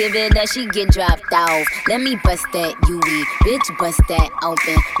tryna give it up, she get dropped off. Let me bust that UE, bitch, bust that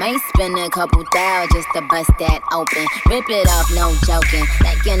open. Might spend a couple thou just to bust that open. Rip it off, no joking.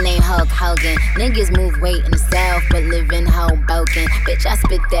 Like your name Hulk Hogan. Niggas move weight in the South, but live in Hoboken. Bitch, I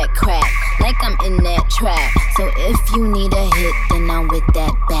spit that crap like I'm in that trap. So if you need a hit, then I'm with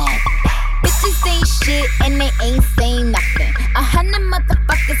that bag. Bitches ain't shit and they ain't saying nothing. 100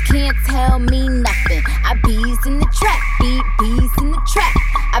 motherfuckers can't tell me nothing. I bees in the trap, bees in the trap.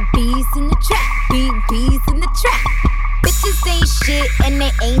 I bees in the trap, bees in the trap. Bitches ain't shit and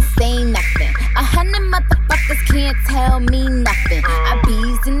they ain't saying nothing. 100 motherfuckers can't tell me nothing. I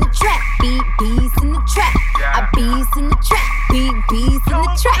bees in the trap, bees in the trap. I bees in the trap, bees in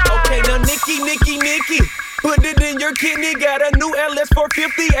the trap. Okay, now Nikki. Put it in your kidney, got a new LS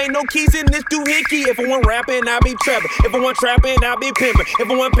 450. Ain't no keys in this doohickey. If I want rapping, I be trapping. If I want trapping, I be pimping. If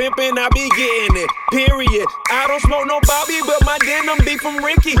I want pimping, I be getting it. Period. I don't smoke no Bobby, but my denim be from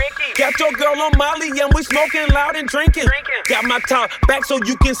Ricky. Got your girl on Molly, and we smoking loud and drinking. Got my top back so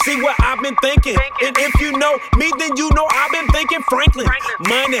you can see what I've been thinking. And if you know me, then you know I've been thinking Franklin.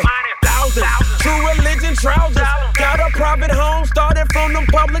 Money, thousands, true religion trousers. Got a private home, started from them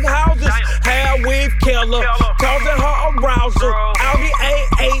public houses. Hair weave killer, causing her arousal. Audi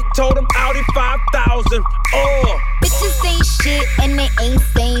A8, told him Audi 5000. Bitches ain't shit and they ain't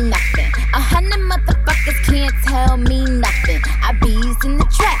saying nothing. 100 motherfuckers can't tell me nothing. I bees in the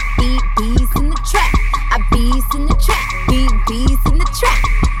trap, bees in the trap. I bees in the trap, bees in the trap.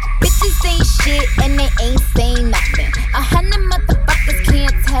 Bitches ain't shit and they ain't saying nothing. 100 motherfuckers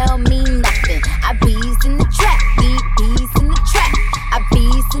can't tell me nothing.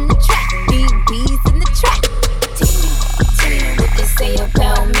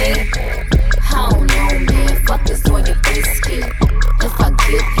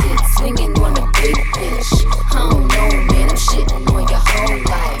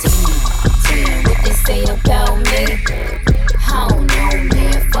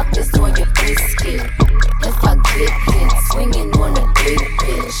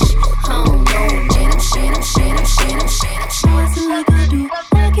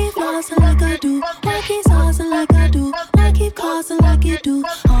 like it do.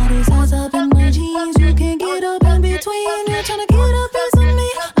 All these eyes up in my jeans, you can't get up in between. You're tryna get a piece of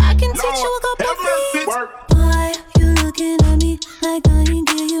me, I can teach you a couple things. Why you looking at me like I ain't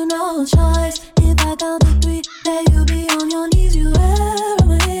give you no choice? If I count to 3, then you be on your knees. You ever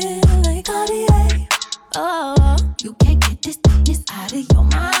win like Cartier. Oh, you can't get this out of your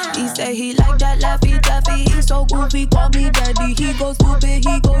mind. He say he like that Laffy Taffy. He so goofy, call me daddy. He go stupid,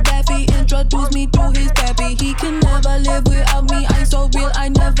 he go daffy. Introduce me to his pappy. He can never live without me. I'm so real, I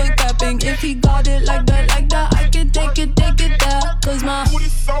never capping. If he got it like that, I can take it there. Cause my booty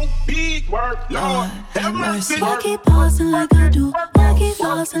so big, Lord, have mercy. I keep pausing like I do. I keep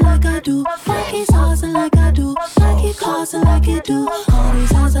flossing like I do. I keep saucing like I do. I keep crossing like it do. All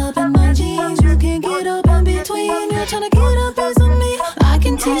these eyes up in my jeans, you can't get up in between. You're tryna get a piece of me, I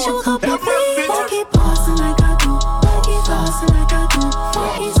can teach you a couple things. I keep pausing like I do. I keep flossing like I do. I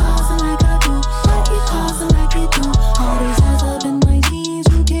keep saucing like I do. I keep crossing like it do. All these eyes up in my jeans,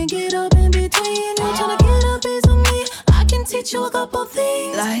 you can't get up in between. You're tryna get a piece of me, I can teach you a couple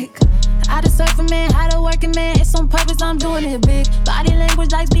things. Like how to surf a man, how to work a man. It's on purpose, I'm doing it big. Body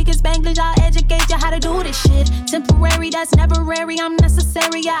language like speaking Spanglish. I'll educate you how to do this shit. Temporary, that's never rare. I'm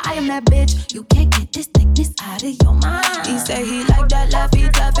necessary, yeah, I am that bitch. You can't get this thickness out of your mind. He say he like that Laffy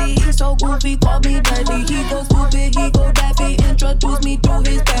Taffy. He so goofy, call me daddy. He go stupid, he go daffy. Introduce me to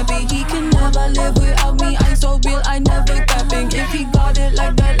his pappy. He can never live without me. I'm so real, I never capping. If he got it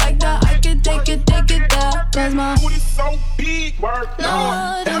like that, I can take it there. Cause my booty so big, Lord,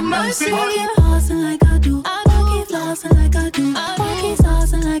 have mercy. I keep pausing like I do. I keep flossing like I do. I keep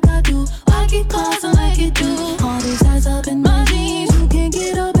saucing like I do. I keep crossing like it do. All these eyes up in my jeans, you can't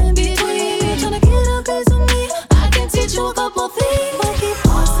get up in between. You're tryna get a piece of me, I can teach you a couple things. I keep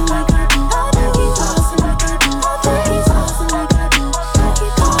pausing like I do. I keep flossing like I do. I keep saucing like I do. I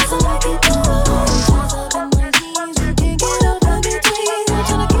keep crossing like it do. All these eyes up in my jeans, you can't get up in between. You're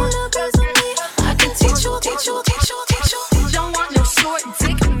tryna get a piece of me, I can teach you. Don't want no short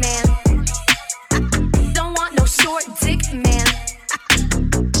dick man. Don't want no short dick man.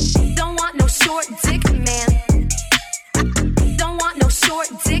 Don't want no short dick man. Don't want no short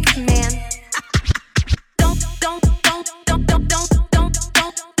dick man.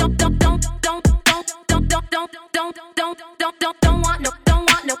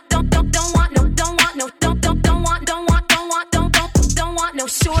 Don't want no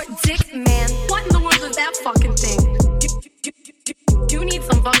short dick man. What in the world is that fucking thing? You need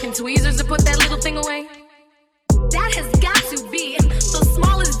some fucking tweezers to put that little thing away. That has got to be the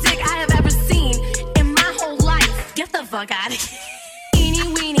smallest dick I have ever seen in my whole life. Get the fuck out of here. Eeny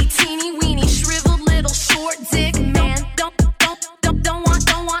weeny, teeny weeny, shriveled little short dick man. Don't want.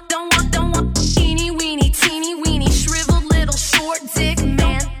 Eeny weeny, teeny weeny, shriveled little short dick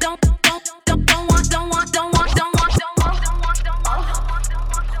man. Don't want.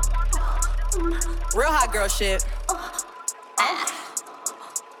 Real hot girl shit.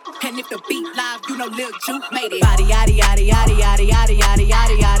 And if the beat live, you know Lil Juke made it. Body yaddy yaddy yaddy yaddy yaddy yaddy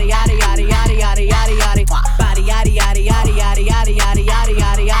yaddy yaddy yaddy yaddy yaddy yaddy yaddy yaddy. Body yaddy yaddy yaddy yaddy yaddy yaddy yaddy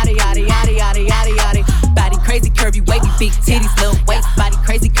yaddy yaddy yaddy yaddy yaddy yaddy yaddy. Body crazy curvy wavy big titties little waist. Body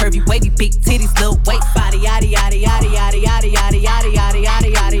crazy curvy wavy big titties little waist. Body yaddy yaddy yaddy yaddy yaddy yaddy yaddy yaddy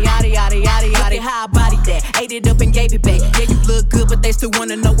yaddy yaddy yaddy yaddy yaddy yaddy. How I body that, ate it up and gave it back. Yeah, you look good, but they still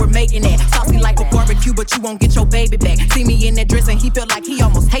wanna know we're making that. Saucy like a barbecue, but you won't get your baby back. See me in that dress and he felt like he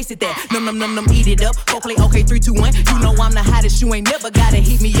almost tasted that. Num, eat it up. Go play okay, 3, 2, 1. You know I'm the hottest, you ain't never gotta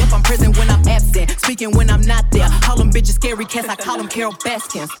heat me up. I'm present when I'm absent, speaking when I'm not there. Call them bitches scary cats, I call them Carol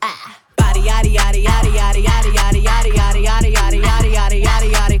Baskins. Body yaddy yaddy yaddy yaddy yaddy yaddy yaddy yaddy yaddy yaddy yaddy yaddy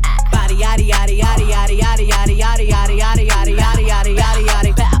yaddy yaddy. Body yaddy yaddy yaddy yaddy yaddy yaddy yaddy yaddy yaddy yaddy yaddy yaddy yaddy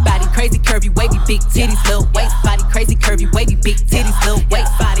yaddy. Body crazy curvy wavy big titties little waist. Body crazy curvy wavy big titties little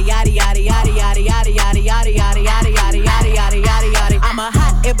waist. Body yaddy yaddy yaddy yaddy yaddy yaddy yaddy yaddy yaddy yaddy yaddy yaddy yaddy yaddy. I'm a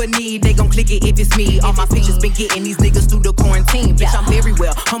hot ebony, they gon' click it if it's me. All my pictures been getting these niggas through the quarantine. Bitch, I'm very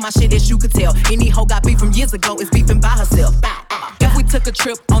well on my shit as you could tell. Any hoe got beef from years ago is beefing by herself. If we took a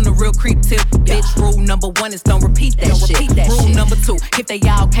trip on the real creep tip, bitch, rule number 1 is don't repeat that shit. Rule number 2, if they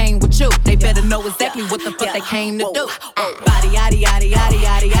all came with you, they better know exactly what the fuck they came to do. Body yaddy yaddy yaddy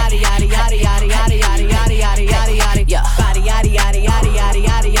yaddy yaddy yaddy yaddy yaddy yaddy yaddy yaddy yaddy yaddy yaddy. Body yaddy yaddy yaddy yaddy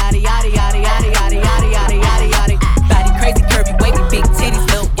yaddy yaddy yaddy yaddy yaddy yaddy yaddy yaddy yaddy yaddy. Body crazy curvy wavy big titties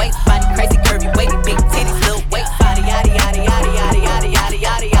little waist. Body crazy curvy wavy big titties little waist. Body yaddy yaddy yaddy yaddy yaddy yaddy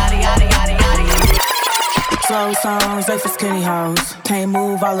yaddy yaddy yaddy yaddy yaddy. Slow songs, they for skinny hoes. Can't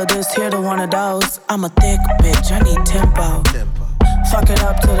move all of this, here to one of those. I'm a thick bitch, I need tempo. Fuck it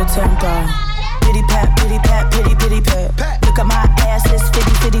up to the tempo. Pity pat, pity pat, pity pity pat. Look at my ass, it's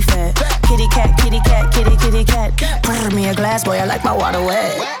fitty fitty fat. Kitty cat, kitty cat, kitty kitty cat. Pour me a glass, boy, I like my water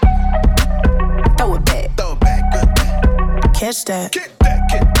wet. Throw it back, good. Catch that.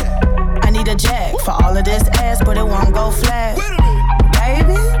 I need a jack for all of this ass, but it won't go flat.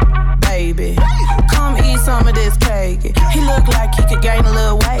 Baby, come eat some of this cake. He look like he could gain a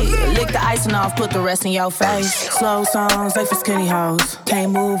little weight. Lick the icing off, put the rest in your face. Slow songs, they for skinny hoes.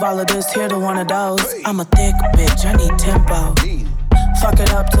 Can't move all of this, here to one of those. I'm a thick bitch, I need tempo. Fuck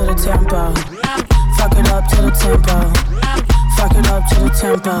it up to the tempo. Fuck it up to the tempo. Fuck it up to the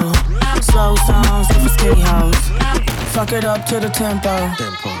tempo. Slow songs, they for skinny hoes. Fuck it up to the tempo.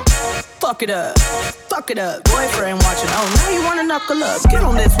 Fuck it up, fuck it up. Boyfriend watching, oh now you wanna knuckle up. Get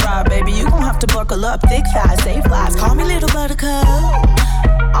on this ride, baby, you gon' have to buckle up. Thick thighs, save lives, call me little buttercup.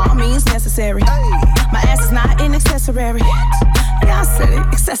 All means necessary. My ass is not an accessory. Yeah, I said it,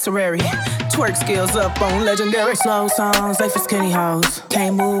 accessory. Twerk skills up on legendary. Slow songs, they for skinny hoes.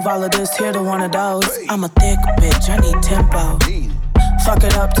 Can't move all of this, here to one of those. I'm a thick bitch, I need tempo. Fuck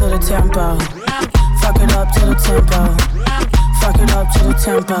it up to the tempo. Fuck it up to the tempo. Fuck it up to the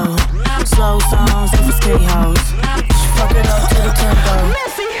tempo. Slow songs, they for skinny hoes. Fuck it up to the tempo.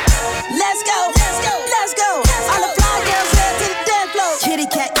 Let's go, let's go, let's go. All the fly girls head to the dance floor.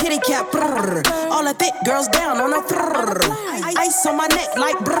 Kitty cat, brrr. All the thick girls down on the brrr. Ice on my neck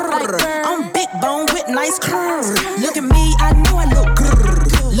like brrr. I'm big bone with nice curves. Look at me, I know I look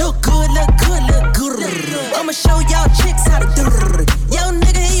grrr. Look good, look good, look good. I'ma show y'all chicks how to do. Yo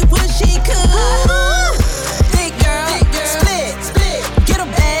nigga, he wish he could. Big girl, split, get a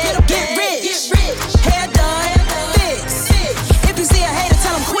bag, get rich. Hair done, fix. If you see a hater,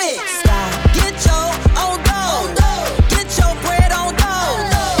 tell him quit. Get your own dough, get your bread on dough.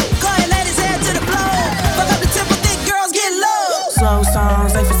 Go ahead, ladies, head to the floor. Fuck up the tempo, thick girls get low. Slow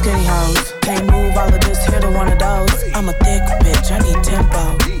songs, they for skinny hoes. Can't move all of this, here to one of those. I'm a thick bitch, I need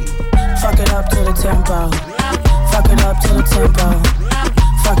tempo. Fuck it up to the tempo. Fuck it up to the tempo.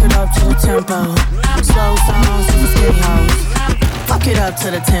 Fuck it up to the tempo. Slow songs, they for skinny hoes. Fuck it up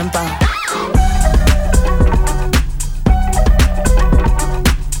to the tempo.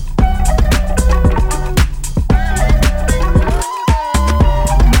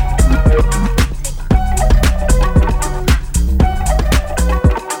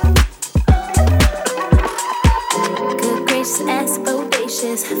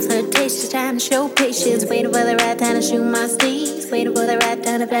 Flirtatious, trying to show patience. Waiting for the right time to shoot my steeds. Waiting for the right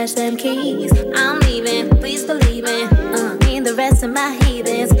time to flash them keys. I'm leaving, please believe it. Me and the rest of my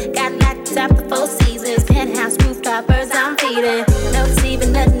heathens got locked up the 4 seasons. Penthouse rooftop birds I'm feeding. No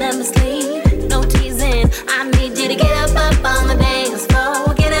deceiving, nothing up my sleeve. No teasing. I need you to get up on the dance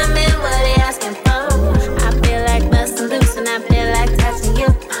floor. Get them in what they asking for. I feel like busting loose and I feel like touching you.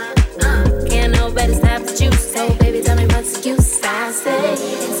 Can't nobody stop the juice. So baby, tell me what's the use. I say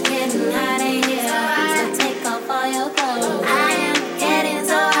it's getting hot in here, so take off all your clothes. I am getting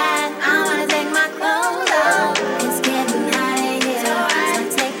so hot, I wanna take my clothes off. It's getting hot in here, so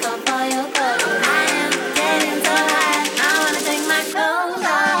take off all your clothes. I am getting so hot, I wanna take my clothes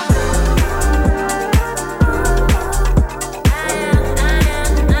off.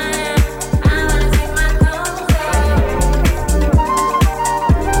 I wanna take my clothes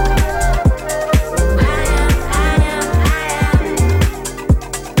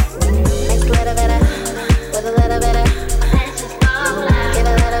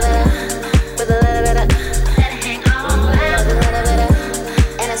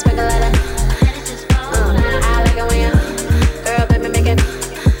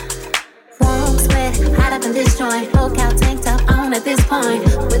Full count tank top on at this point.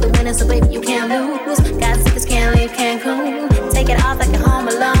 With the winner, so baby, you can't lose. Got tickets, can't leave Cancun. Take it off like you're home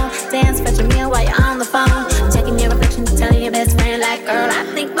alone. Dance, fetch a meal while you're on the phone. Checking your reflection, telling your best friend, like, girl, I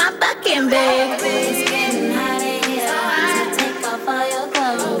think my fucking big. It's getting hot in here, so take off all your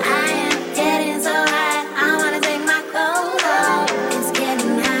clothes. I am getting so hot, I wanna take my clothes off. It's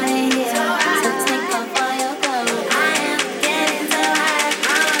getting hot in here, so take off all your clothes. I am getting so hot,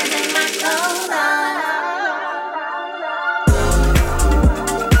 I wanna take my clothes off.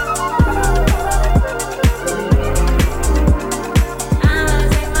 I wanna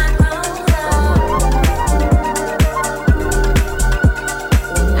take my clothes off.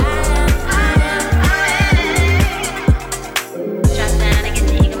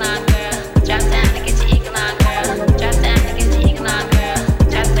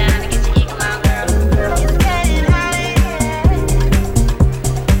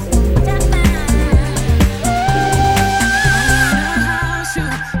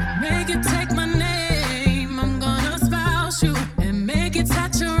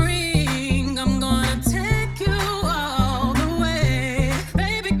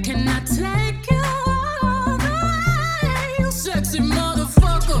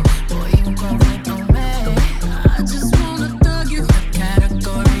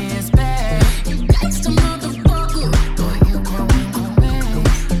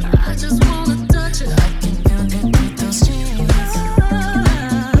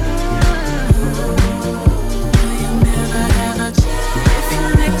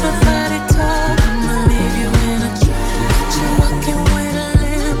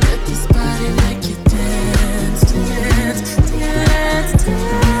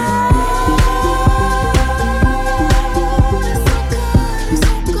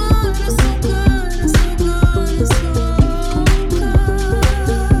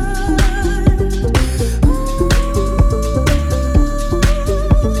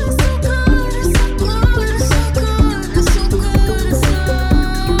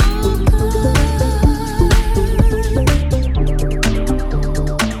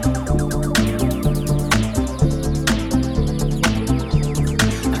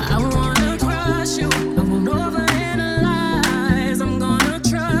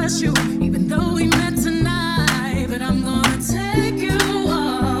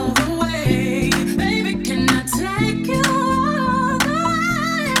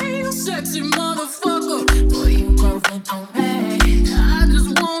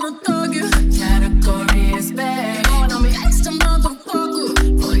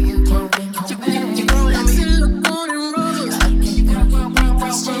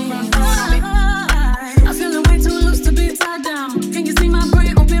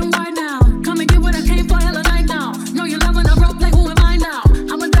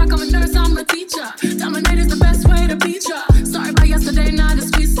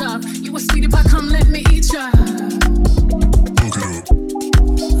 you a sweetie pie, come let me eat ya. Hook it up.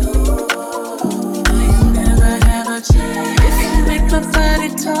 You never have a chance. If you make my body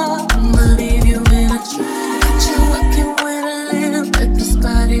talk, I'ma leave you in a trance. Got you working with a limp, let this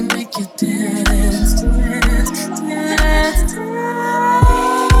body make you dance, dance, dance, dance.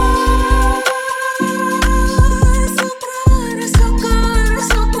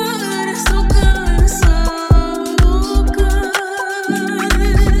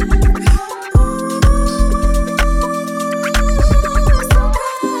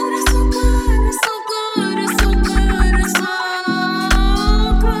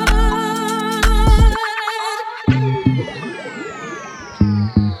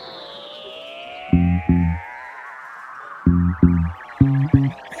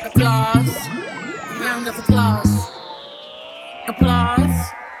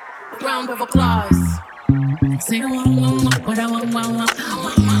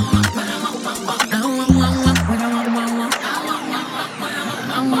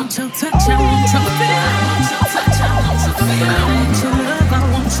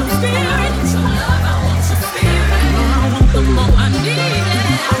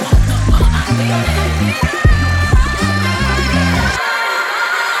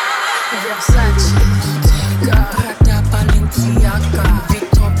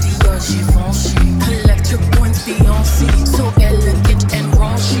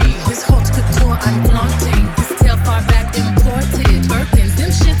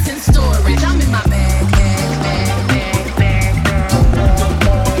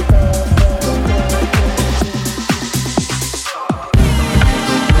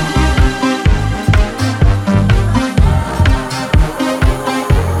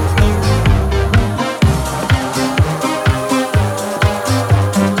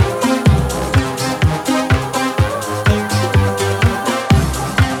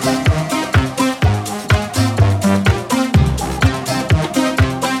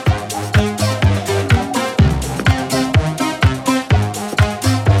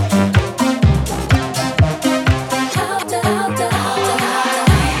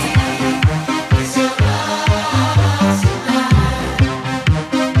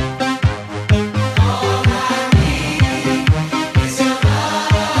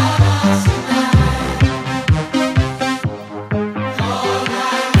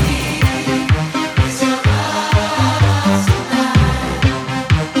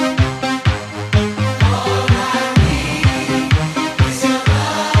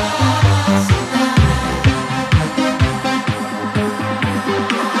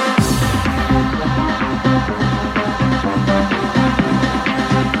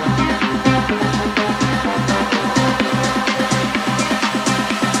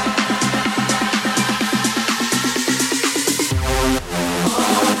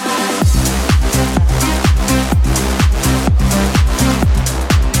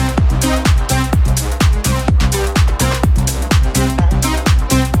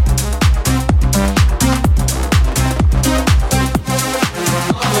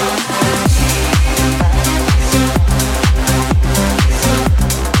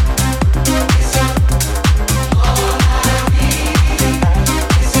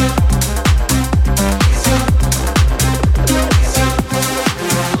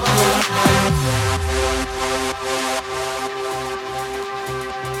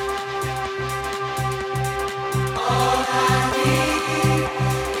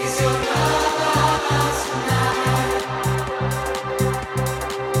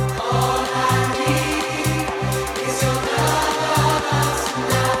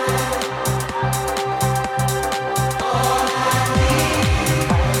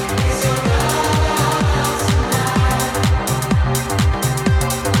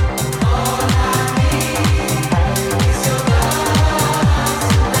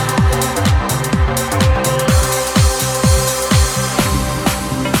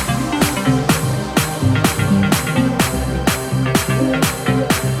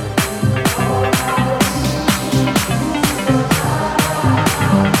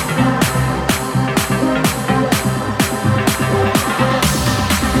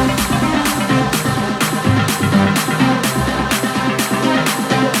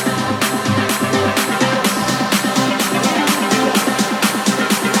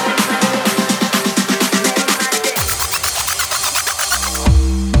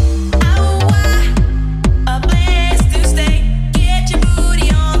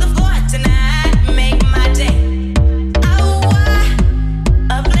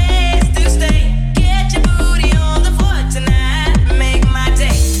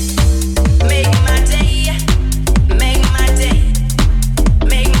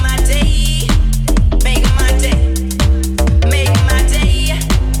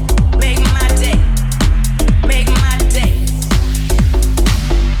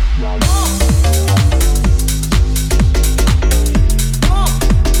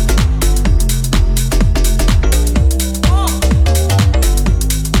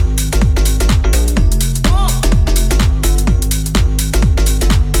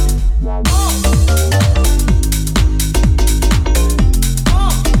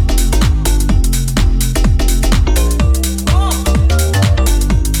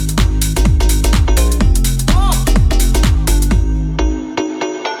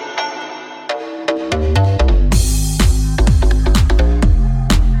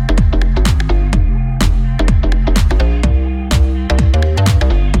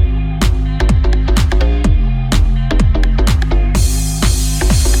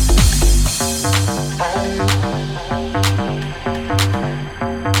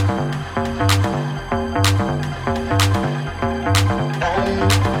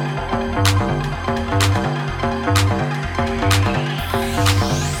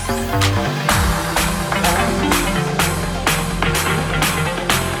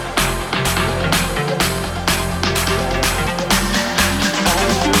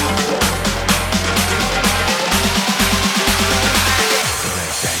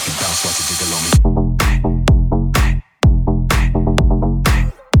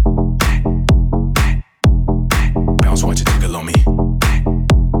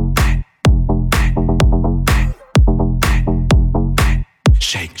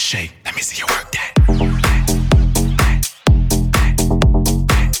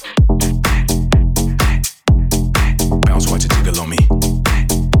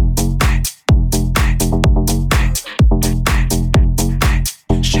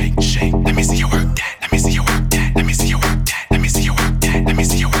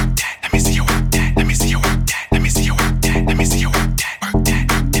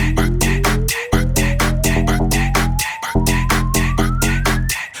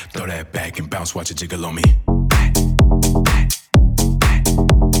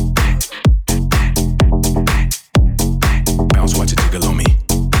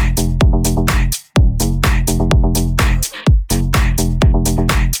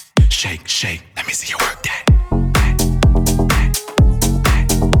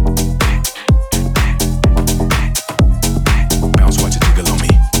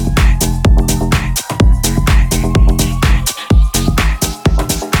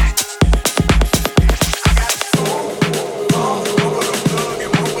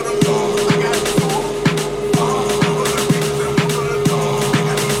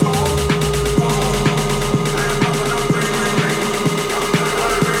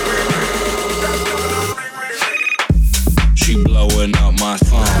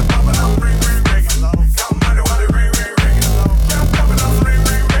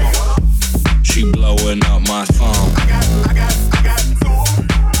 blowing up my phone.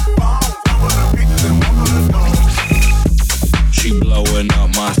 She blowing up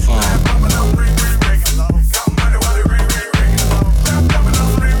my phone.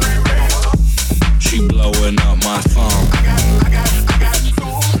 She blowing up my phone.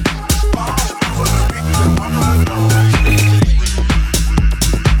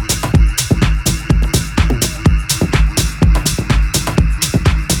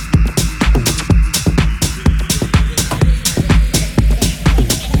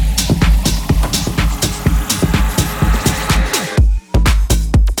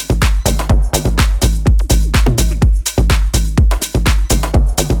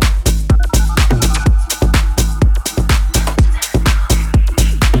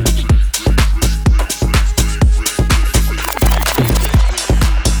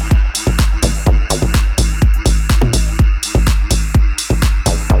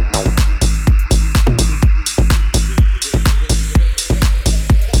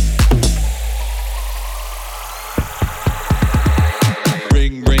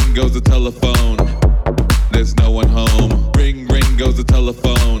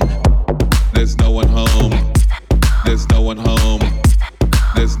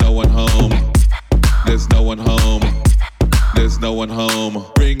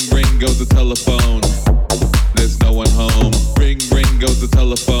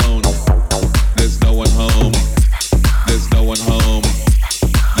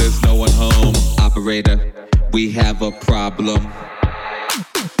 We have a problem.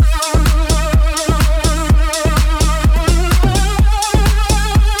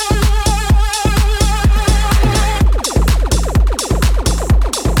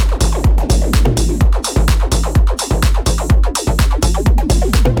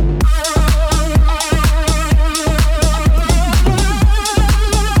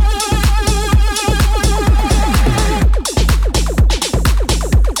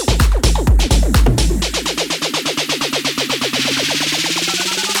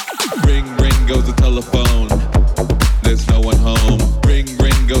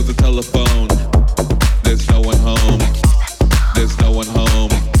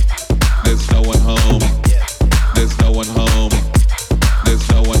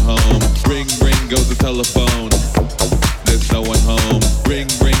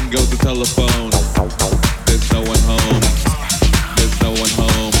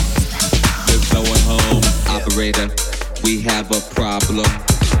 We have a problem.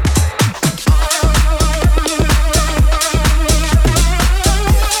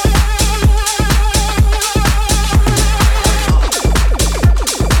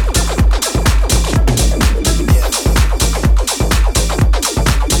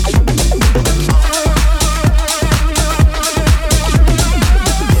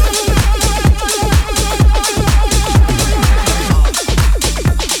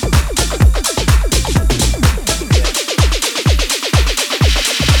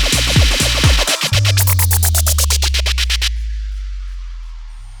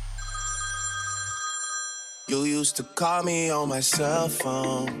 Used to call me on my cell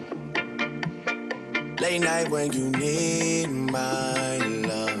phone, late night when you need my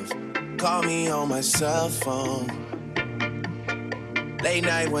love. Call me on my cell phone, late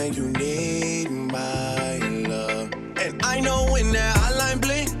night when you need my love. And I know when that hotline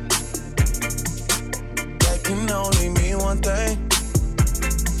blink, that can only mean one thing.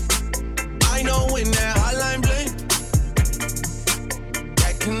 I know when that hotline blink,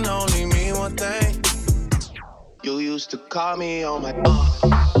 that can only mean one thing. You used to call me on my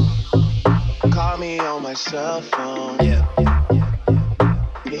cell phone. Yeah.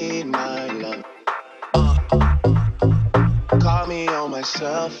 Need my love. Call me on my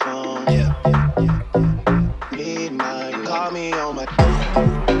cell phone. Yeah. Need my love.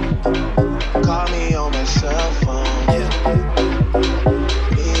 Call me on my cell phone. Yeah.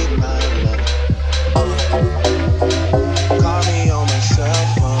 Need my love. Call me on my cell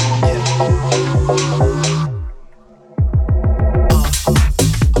phone. Yeah.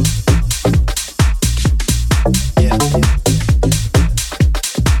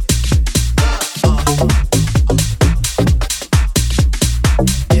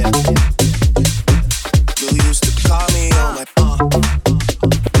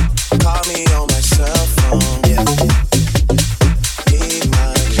 Call me on my cell phone. Yeah.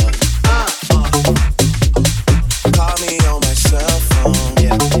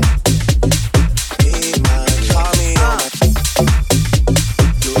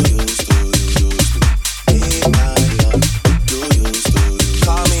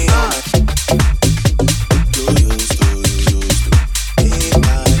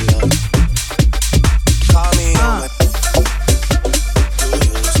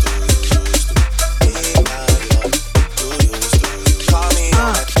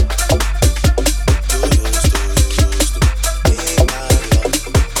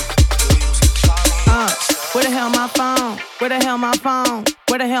 hell my phone?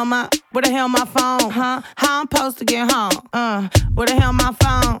 Where the hell my phone, huh? How I'm supposed to get home? Where the hell my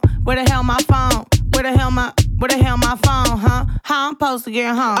phone? Where the hell my phone? Where the hell my phone, huh? How I'm supposed to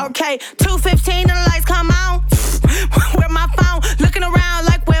get home? Okay, 2:15 and the lights come on. Where my phone? Looking around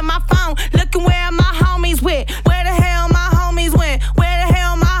like where my phone? Looking where my homies went. Where the hell my homies went? Where the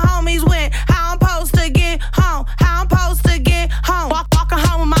hell my homies went? How I'm supposed to get home? How I'm supposed to get home? Walking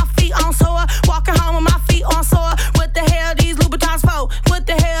home with my feet on sore. Walking home with my feet on sore. What the hell these Louboutins for? What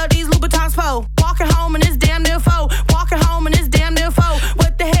the hell these Louboutins for? Walking home in this damn near foe. Walking home in this damn near foe.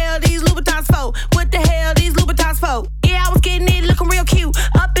 What the hell these Louboutins for? What the hell these Louboutins for? Yeah, I was getting it looking real cute.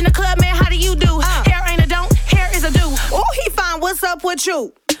 Up in the club, man, how do you do? Hair ain't a don't, hair is a do. Oh, he fine, what's up with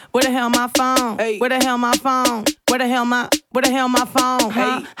you? Where the hell my phone? Hey. Where the hell my phone? Where the hell my phone?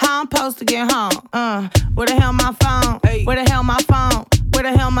 Huh? Hey. How I'm supposed to get home? Where the hell my phone? Hey. Where the hell my phone? Where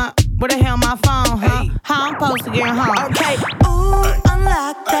the hell my phone? Huh? Hey. How I'm supposed to get home? Okay. Ooh,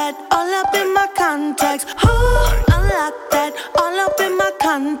 unlock that, all up in my contacts. Ooh, unlock that, all up in my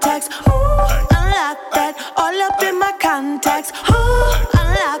contacts. Ooh, unlock that, all up in my contacts. Ooh,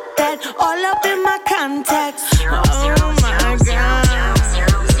 unlock that, all up in my contacts. Oh my God.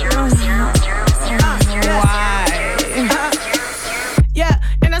 Yeah,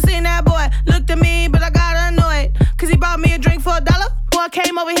 and I seen that boy looked at me, but I got annoyed. Cause he bought me a drink for $1. Boy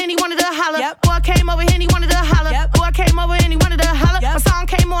came over here and he wanted to holler. Yep. Boy came over here and he wanted to holler. Yep. Boy came over here and he wanted to holler. Yep. My song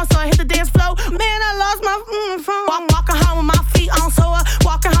came on, so I hit the dance floor. Man, I lost my phone. Walking home with my feet on sore.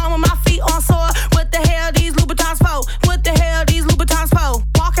 Walking home with my feet on sore. What the hell these Louboutins for? What the hell these Louboutins for?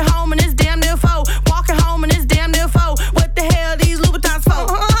 Walking home in this damn near foe. Walking home in this damn near foe. What the hell these Louboutins for?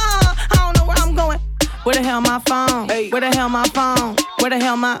 I don't know where I'm going. Where the hell my phone? Hey. Where the hell my phone? Where the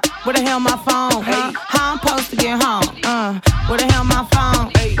hell my phone? Huh? Hey. How I'm supposed to get home? Where the hell my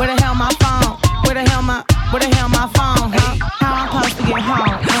phone? Hey. Where the hell my phone? Where the hell my phone? Huh? How I'm supposed to get home?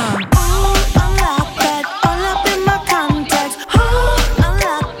 Ooh, unlock that, all up in my contacts. Ooh,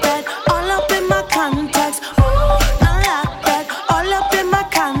 unlock that, all up in my contacts. Ooh, unlock that, all up in my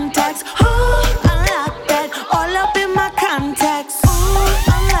contacts. Ooh, unlock that, all up in my contacts. Ooh,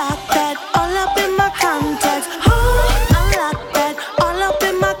 unlock that, all up in my contacts. Ooh, unlock that, all up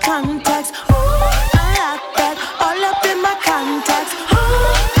in my contacts. Ooh, unlock that, all up in my contacts. Ooh,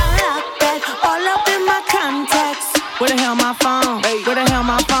 unlock that, all up in my contacts. Where the hell my phone? Hey. Where the hell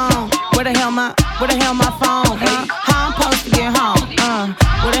my phone? Where the hell my phone? Hey. Huh? How I'm supposed to get home?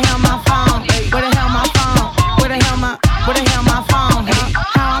 Where the hell my phone? Hey. Where the hell my phone? Where the hell my phone? Huh?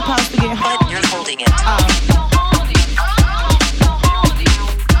 How I'm supposed to get home? But you're holding it.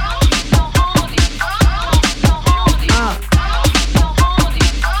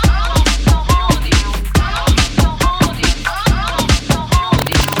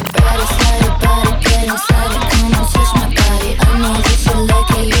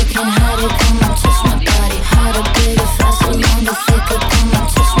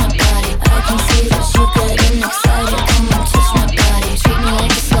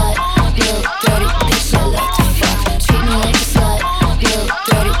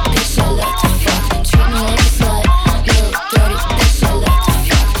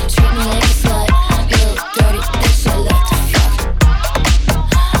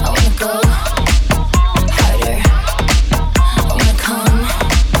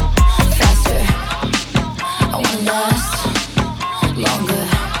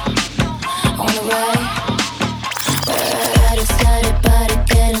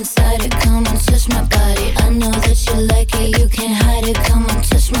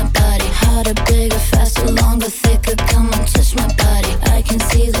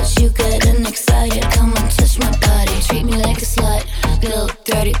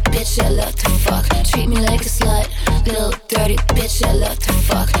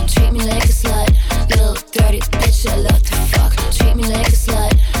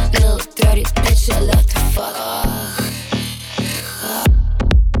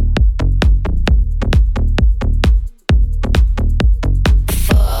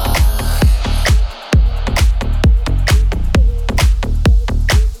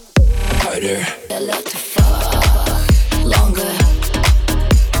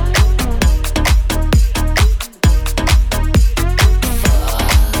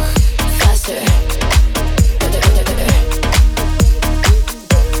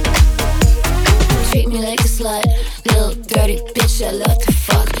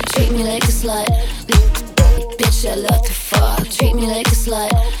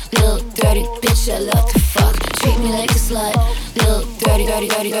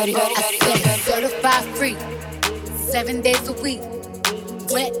 Certified free, 7 days a week.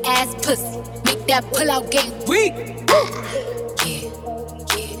 Wet ass pussy, make that pull out game weak.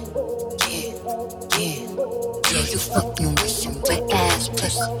 you fucking with some wet ass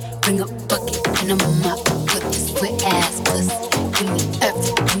pussy. Bring a bucket and I'm up with this wet ass pussy. Give me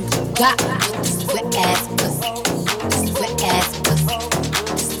everything you got with this wet ass pussy. This wet ass pussy.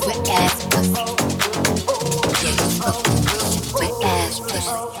 This wet ass pussy. Yeah, you fucking with some wet ass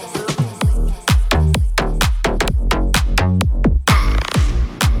pussy.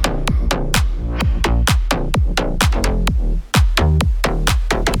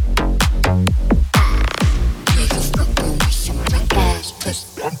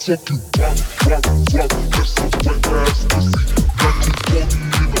 I'm talking rock, rock, rock, that's some wet ass pussy. Got you funny in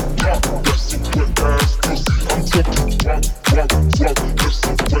the top, that's some wet ass pussy. I'm talking rock, rock, rock, that's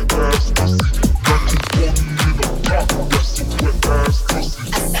some wet ass pussy. Got you funny in the top, that's some wet ass pussy.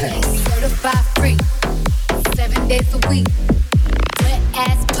 Certified free, 7 days a week. Wet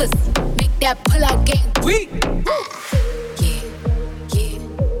ass pussy, make that pull out game weak.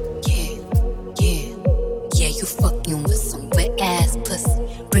 Yeah, you fucking with some wet ass pussy.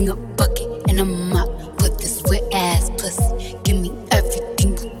 Bring a bucket and a mop with this wet ass pussy. Give me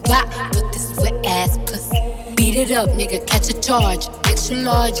everything you got with this wet ass pussy. Beat it up, nigga, catch a charge. Extra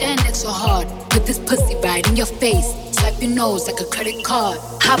large and extra hard. Put this pussy right in your face. Swipe your nose like a credit card.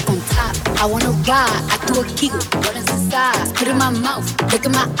 Hop on top, I wanna ride. I do a giggle, what is the size? Put in my mouth, look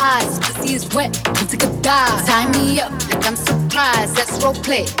in my eyes. Pussy is wet, come take a dive. Tie me up like I'm surprised. That's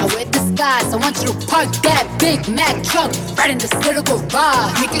roleplay, I wear disguise. I want you to park that Big Mac truck right in this little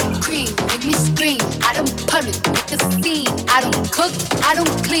garage. Make it cream, make me scream. I don't public, make a scene. I don't cook, I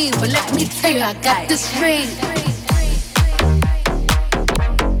don't clean, but let me tell you, I got this ring.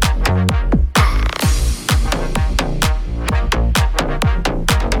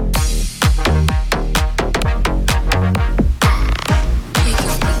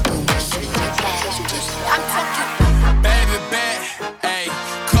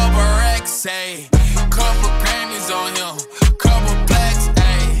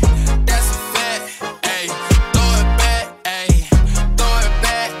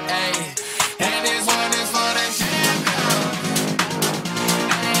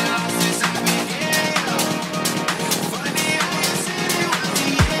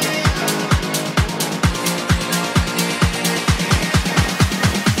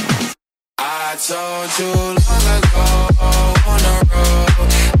 told you long ago on the road,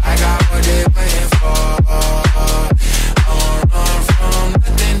 I got what they waiting for. I won't run from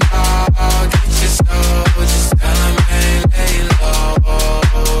nothing, dog. Get your soul, just tell them ain't lay low.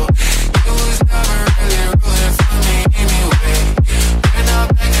 You was never really rooting for me anyway. When I'm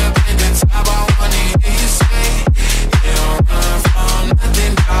back up in the top, I wanna hear you say, you don't run from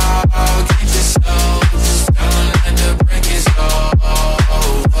nothing, dog. Get your soul, just tell them that the break is over.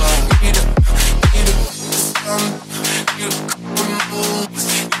 You the couple moves,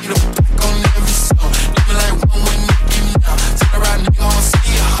 you the back on every song. You be like one when you give me down. Tell the right nigga on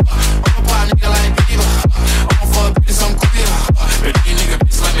ski. I'm a pop nigga like Diva. I'm for a bitch, I'm queer. But these nigga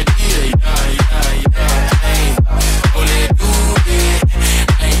bitch like me, yeah. Ayy, oh, let do it.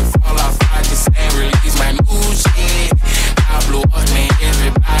 I ain't fall off, I just ain't release my new shit. I blow up, man,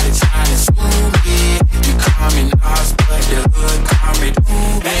 everybody tryna sue me. You call me Nas, but the hood call me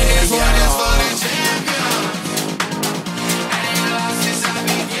Doobie. And this one is for the champion.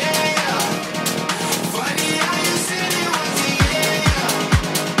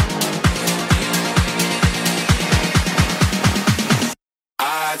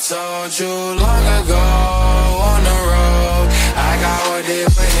 I told you long ago on the road, I got what they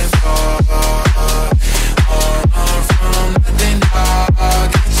waiting for. Run from nothing, dog.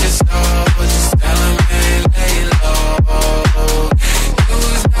 Get your soul, just tell them ain't lay low. You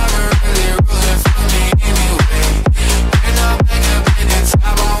was never really rooting for me anyway. When I'm back up in the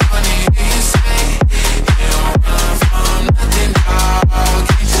top, I wanna hear you say, you don't run from nothing, dog.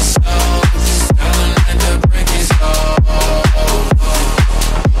 Get your soul, just tell them that the break is over.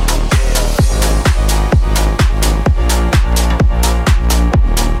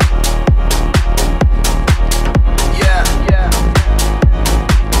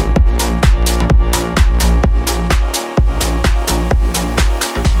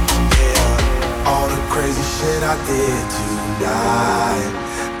 I did tonight,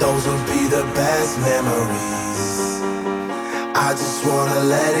 those will be the best memories. I just wanna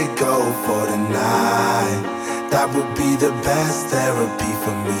let it go for the night. That would be the best therapy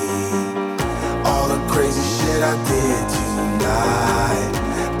for me. All the crazy shit I did tonight,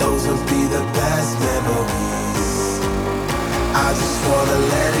 those will be the best memories. I just wanna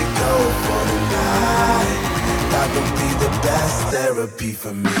let it go for the night. That would be the best therapy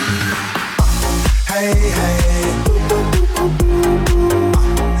for me. Hey, hey,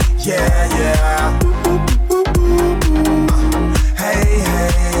 yeah, yeah.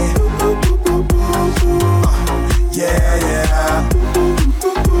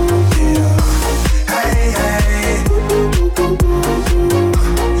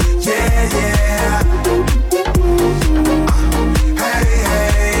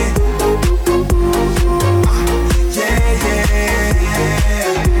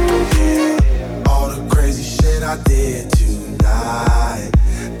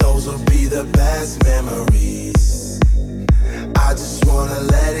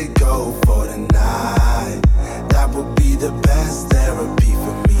 it go for the night. That would be the best therapy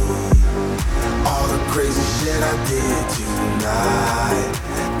for me. All the crazy shit I did tonight,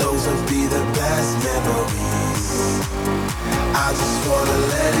 those would be the best memories. I just wanna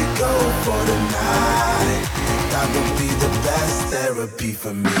let it go for the night. That would be the best therapy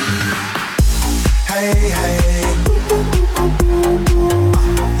for me. Hey, hey,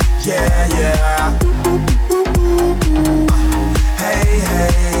 yeah, yeah. Hey,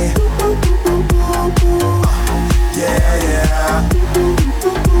 hey, yeah, yeah.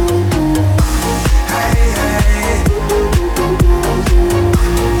 Hey, hey,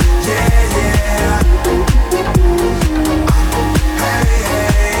 yeah, yeah. Hey,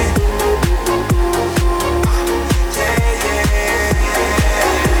 hey,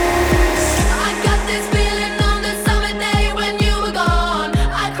 I got this feeling on the summer day when you were gone.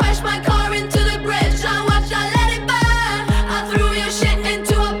 I crashed my car into the bridge. I watched, I let it burn. I threw your shit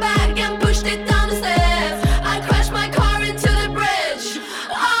into a bag and pushed it down the stairs. I crashed my car into the bridge.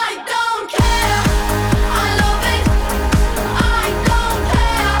 I don't care. I love it. I don't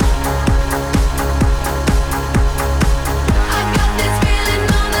care. I got this feeling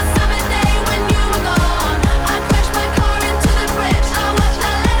on the summer day when you were gone. I crashed my car into the bridge. I watched,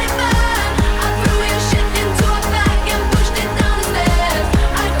 I let it burn. I threw your shit into a bag and pushed it down the stairs.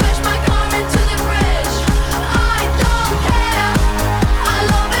 I crashed my car into the bridge. I don't care. I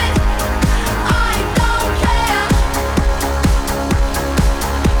love it. I don't care.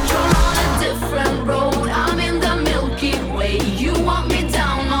 You're on a different road. I'm in the Milky Way. You want me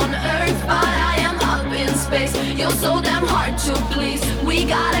down on Earth, but I am up in space. You're so damn hard to please. We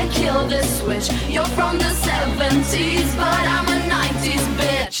gotta kill this switch. You're from the 70s, but I'm a 90s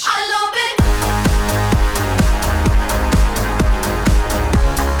bitch. I love it.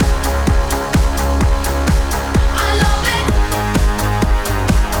 I love it.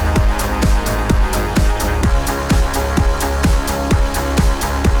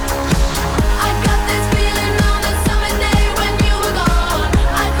 I got this feeling on the summer day when you were gone.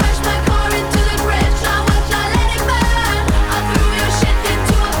 I crashed my car into the bridge. I watched, I let it burn. I threw your shit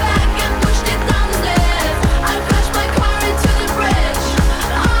into a bag and pushed it down the stairs. I crashed my car into the bridge.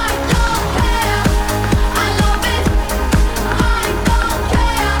 I don't care. I love it. I don't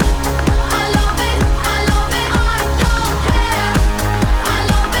care. I love it. I love it. I don't care. I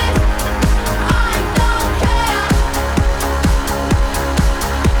love it. I don't care.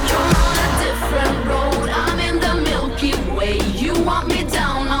 You're on a different road. I'm in the Milky Way. You want me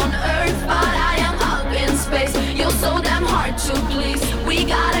down on Earth, but I am up in space. You're so damn hard to please. We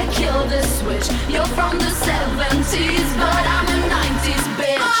gotta kill this switch. You're from the 70s, but I'm a 90s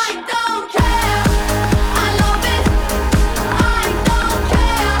bitch. I don't care. I love it. I don't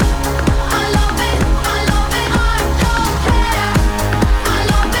care. I love it. I love it. I don't care. I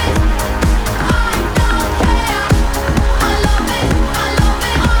love it. I don't care. I love it. I love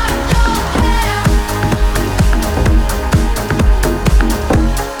it. I don't care.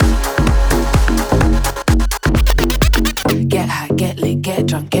 Get high, get lit, get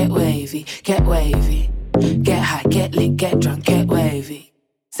drunk, get wavy, get wavy. Get high, get lit, get drunk, get wavy.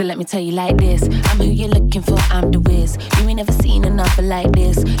 So let me tell you like this, I'm who you're looking for, I'm the whiz. You ain't never seen another like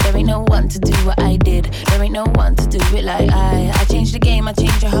this. There ain't no one to do what I did. There ain't no one to do it like I changed the game, I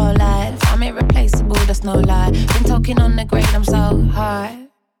changed your whole life. I'm irreplaceable, that's no lie. Been talking on the grade, I'm so high.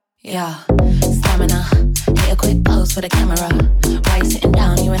 Yeah, stamina, hit a quick pose for the camera. Why you sitting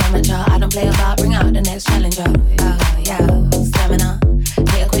down, you an amateur. I don't play about, bring out the next challenger. Yeah, stamina,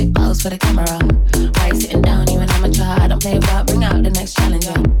 hit a quick pose for the camera. Why you sitting down, you an amateur. I don't play about, bring out the next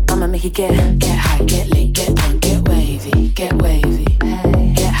challenger. I'ma make it get high, get lit, get drunk, get wavy, get wavy.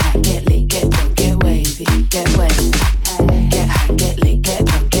 Get high, get lit, get drunk, get wavy, get wavy. Get high, get lit, get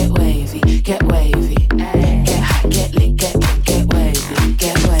drunk, get wavy, get wavy. Get high, get lit, get drunk, get wavy,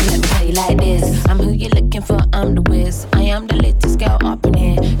 get wavy. Let me tell you like this, I'm who you're looking for, I'm the whiz. I am the latest girl up in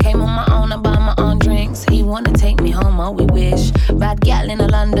here. Came on my own, I buy my own drinks. He wanna take me home, oh we wish. Bad gal in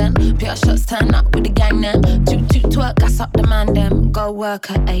London, pure shots turn up with the gang them. Toot twerk, gas up the man them. Go work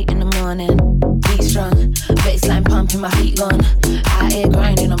at 8 in the morning. Be strong, baseline pumping, my feet gone. Out here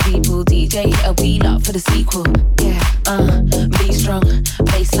grinding on people. DJ hit a wheel up for the sequel. Yeah, be strong,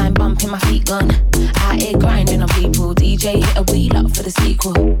 baseline bumping, my feet gone. Out here grinding on people. DJ hit a wheel up for the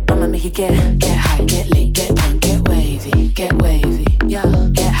sequel. I'ma make it get high, get lit, get drunk, get wavy, get wavy. Yeah,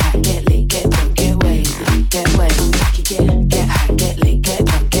 get high, get lit, get drunk, get wavy, get wavy. Get high, get lit, get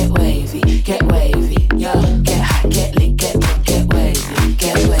drunk, get wavy, get wavy. Yeah, get high, get lit, get drunk, get wavy,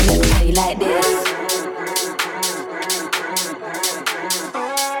 get wavy. Let me tell you like this.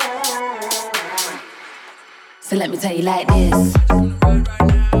 So let me tell you like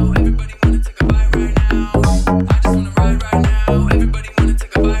this.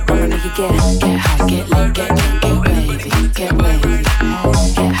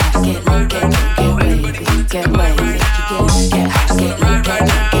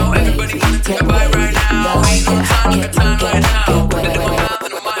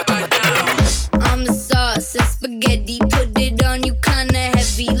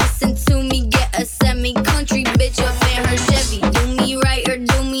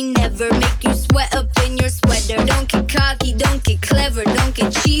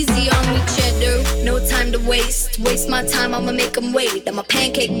 waste my time, I'ma make them wait. I'm a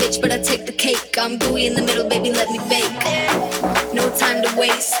pancake bitch, but I take the cake. I'm gooey in the middle, baby, let me bake. No time to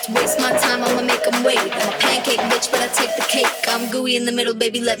waste my time, I'ma make them wait. I'm a pancake bitch, but I take the cake. I'm gooey in the middle,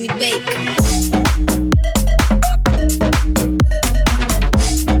 baby, let me bake.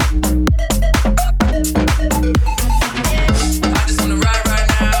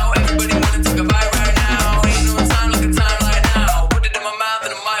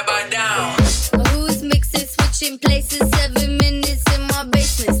 Places, 7 minutes in my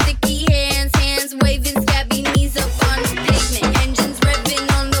basement. Sticky hands waving, scabby knees up on the pavement. Engines revving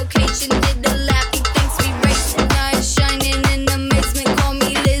on location, did the lappy thinks we racing. Eyes shining in amazement, call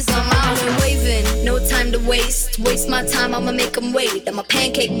me Liz, I'm out and waving. No time to waste my time, I'ma make them wait. I'm a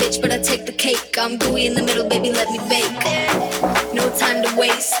pancake bitch, but I take the cake. I'm gooey in the middle, baby, let me bake. No time to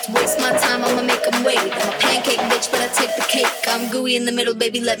waste my time, I'ma make them wait. I'm a pancake bitch, but I take the cake. I'm gooey in the middle,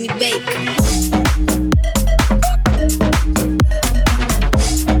 baby, let me bake.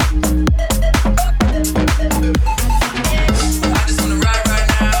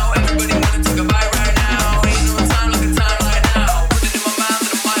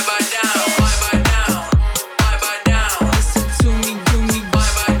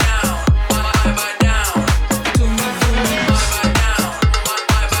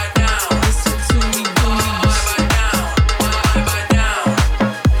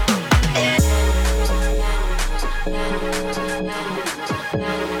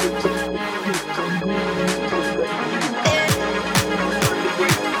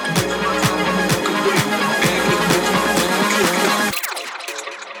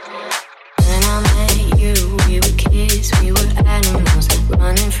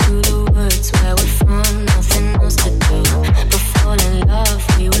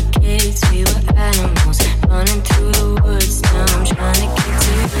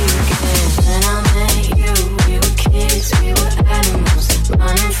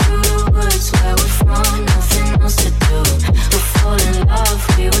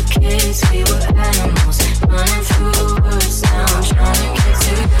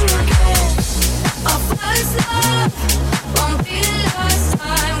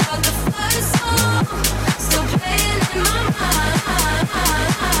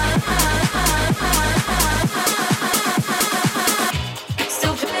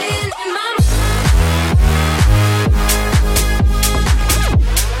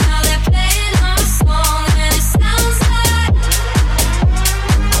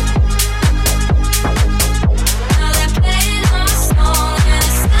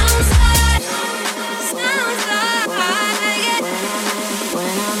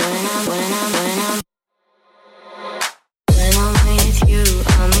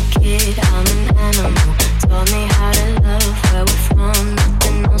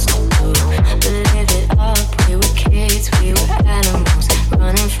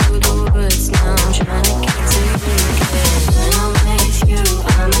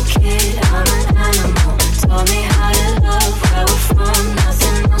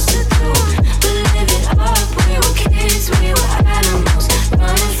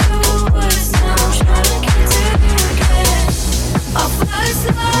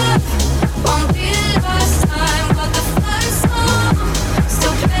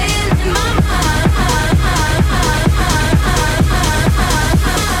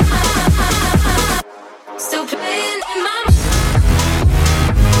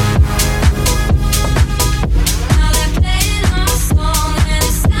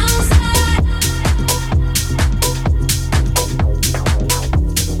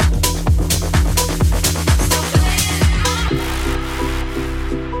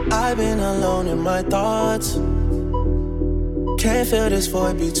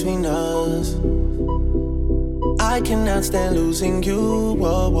 Void between us, I cannot stand losing you.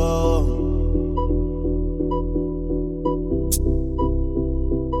 Whoa, whoa.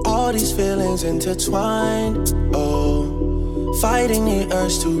 All these feelings intertwined. Oh, fighting the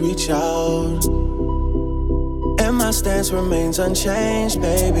urge to reach out, and my stance remains unchanged,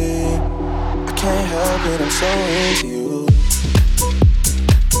 baby. I can't help it, I'm so into you.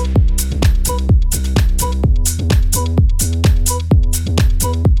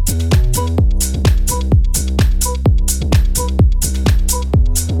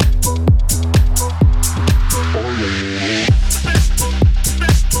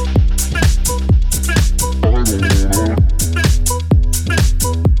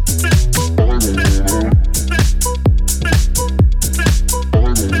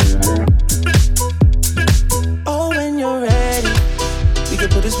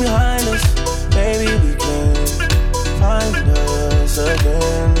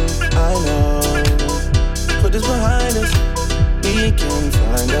 put this behind us, we can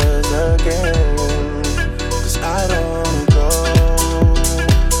find us again. 'Cause I don't wanna go.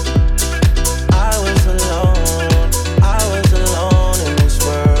 I was alone in this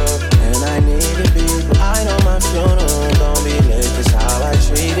world, and I needed people. I know my funeral gon' be late, 'cause how I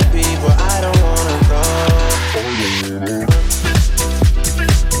treated people, I don't wanna go.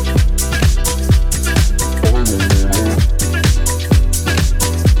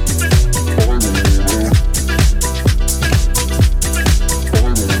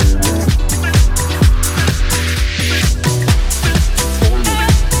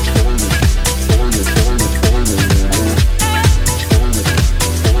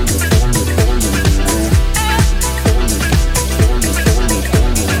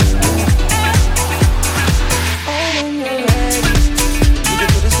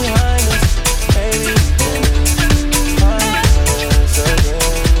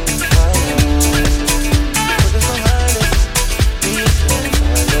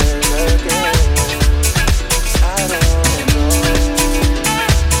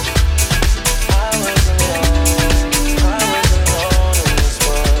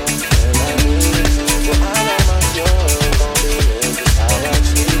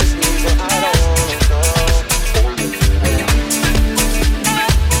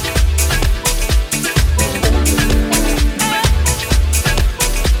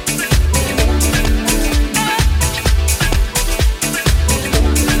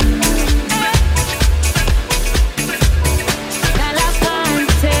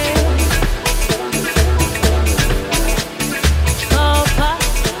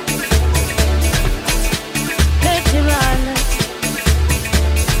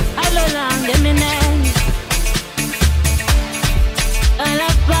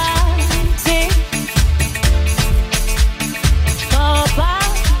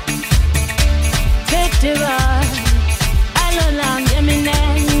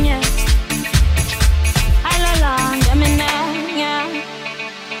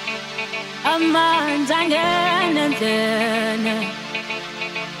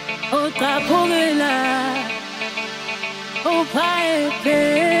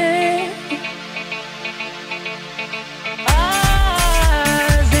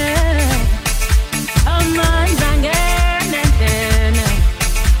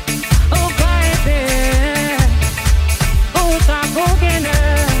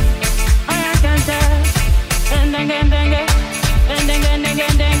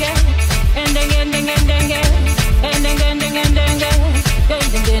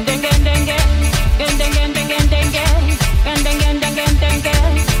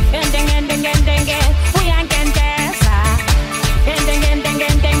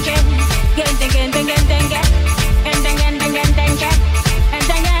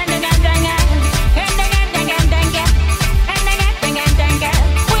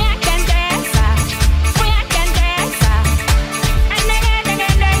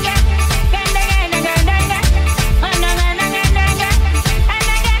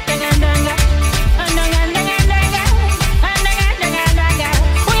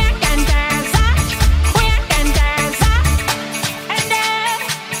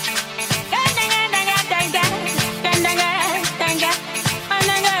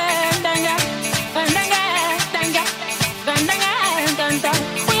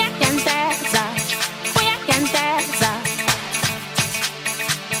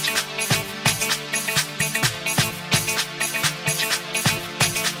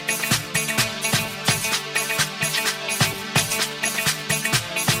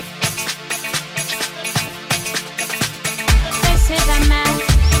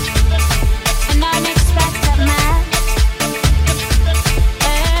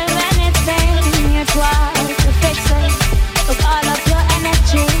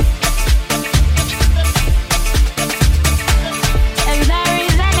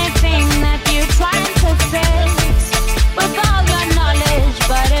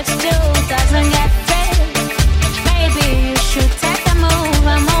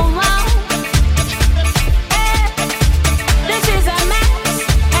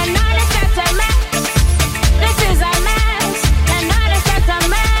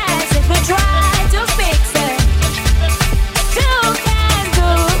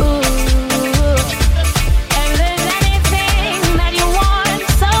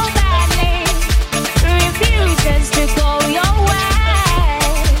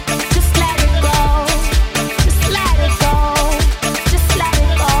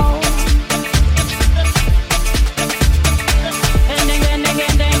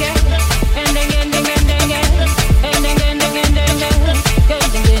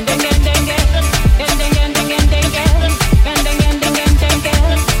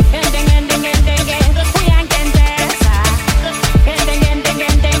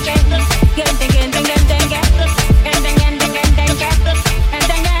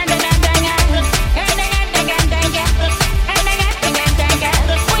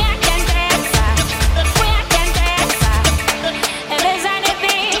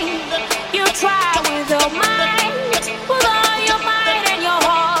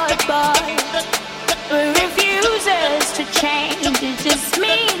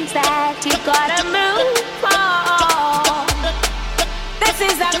 You gotta move on. This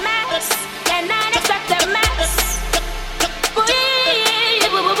is a mess, and I expect a mess.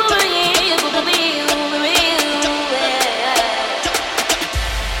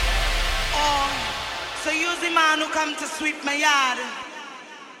 So use the man who come to sweep my yard,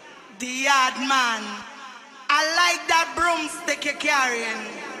 the yard man. I like that broomstick you're carrying.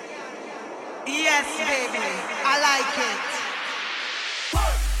 Yes, baby, I like it.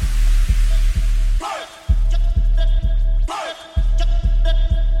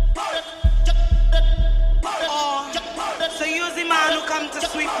 So use the man who come to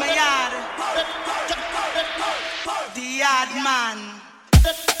sweep my yard, the yard man.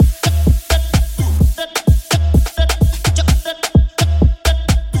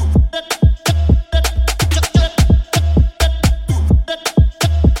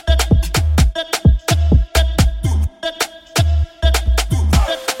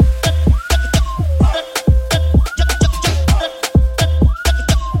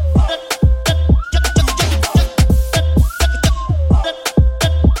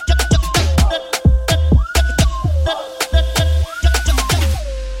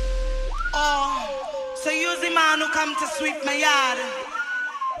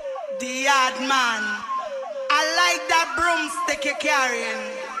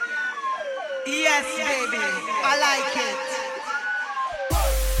 Yes, baby, I like it.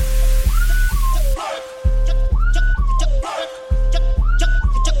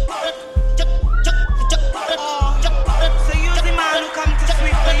 So use the man who come to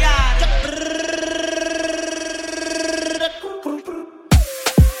sweep the yard.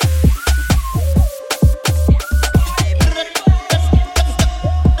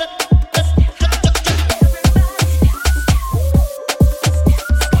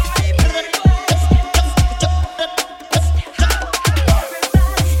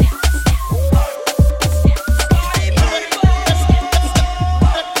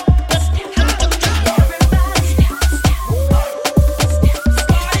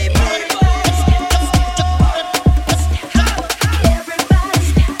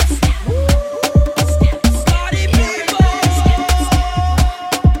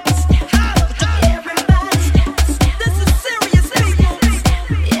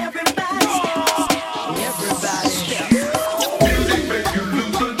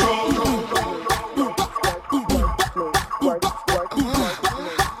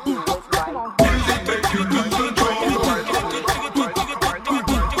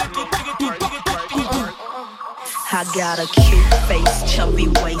 I got a cute face, chubby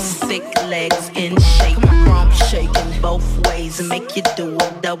waist, thick legs in shape. Rump shaking both ways and make you do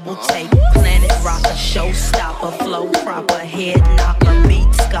a double take. Planet rocker, showstopper, flow proper, head knocker,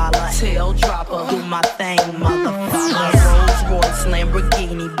 beat scholar, tail dropper. Do my thing, motherfucker. Rolls Royce,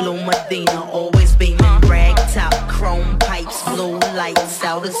 Lamborghini, blue Medina, always beaming, rag top, chrome pipes, blue lights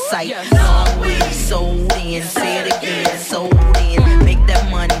out of sight. Long weed sold in, say it again, sold in. Make that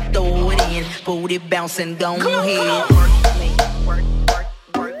money, throw it in, booty bouncing, go ahead. Work me, work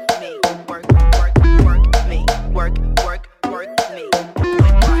me, work me, work me. Work me, work me,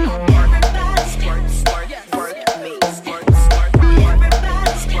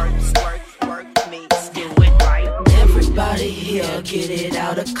 do it right. Everybody here, get it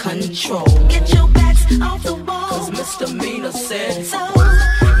out of control. Get your backs off the wall. 'Cause Misdemeanor said so.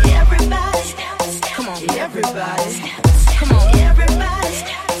 Everybody, come on, everybody, come on, everybody.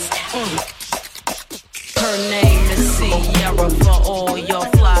 Her name is Sierra for all your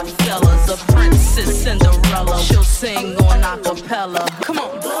fly fellas. A princess Cinderella. She'll sing on acapella. Come on.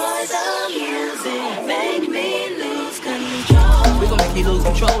 Boys of music make me lose control. We gon' make you lose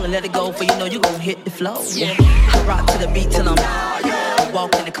control and let it go, for you know you gon' hit the flow. Yeah. I rock to the beat till I'm tired.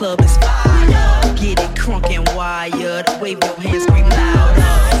 Walk in the club, it's fire. Get it crunk and wired. Wave your hands, scream louder.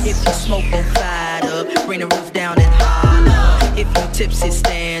 If you smoke, then fired up. Bring the roof down and holler. If you tipsy,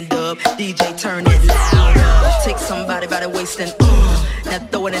 stand up. DJ, turn it louder. Take somebody by the waist and now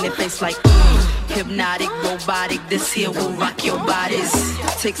throw it in their face like hypnotic, robotic. This here will rock your bodies.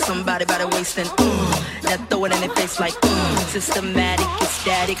 Take somebody by the waist and now throw it in their face like systematic,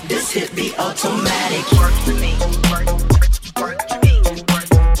 ecstatic. This hit be automatic. Work me, work me, work me,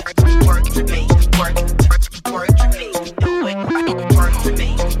 work me, work.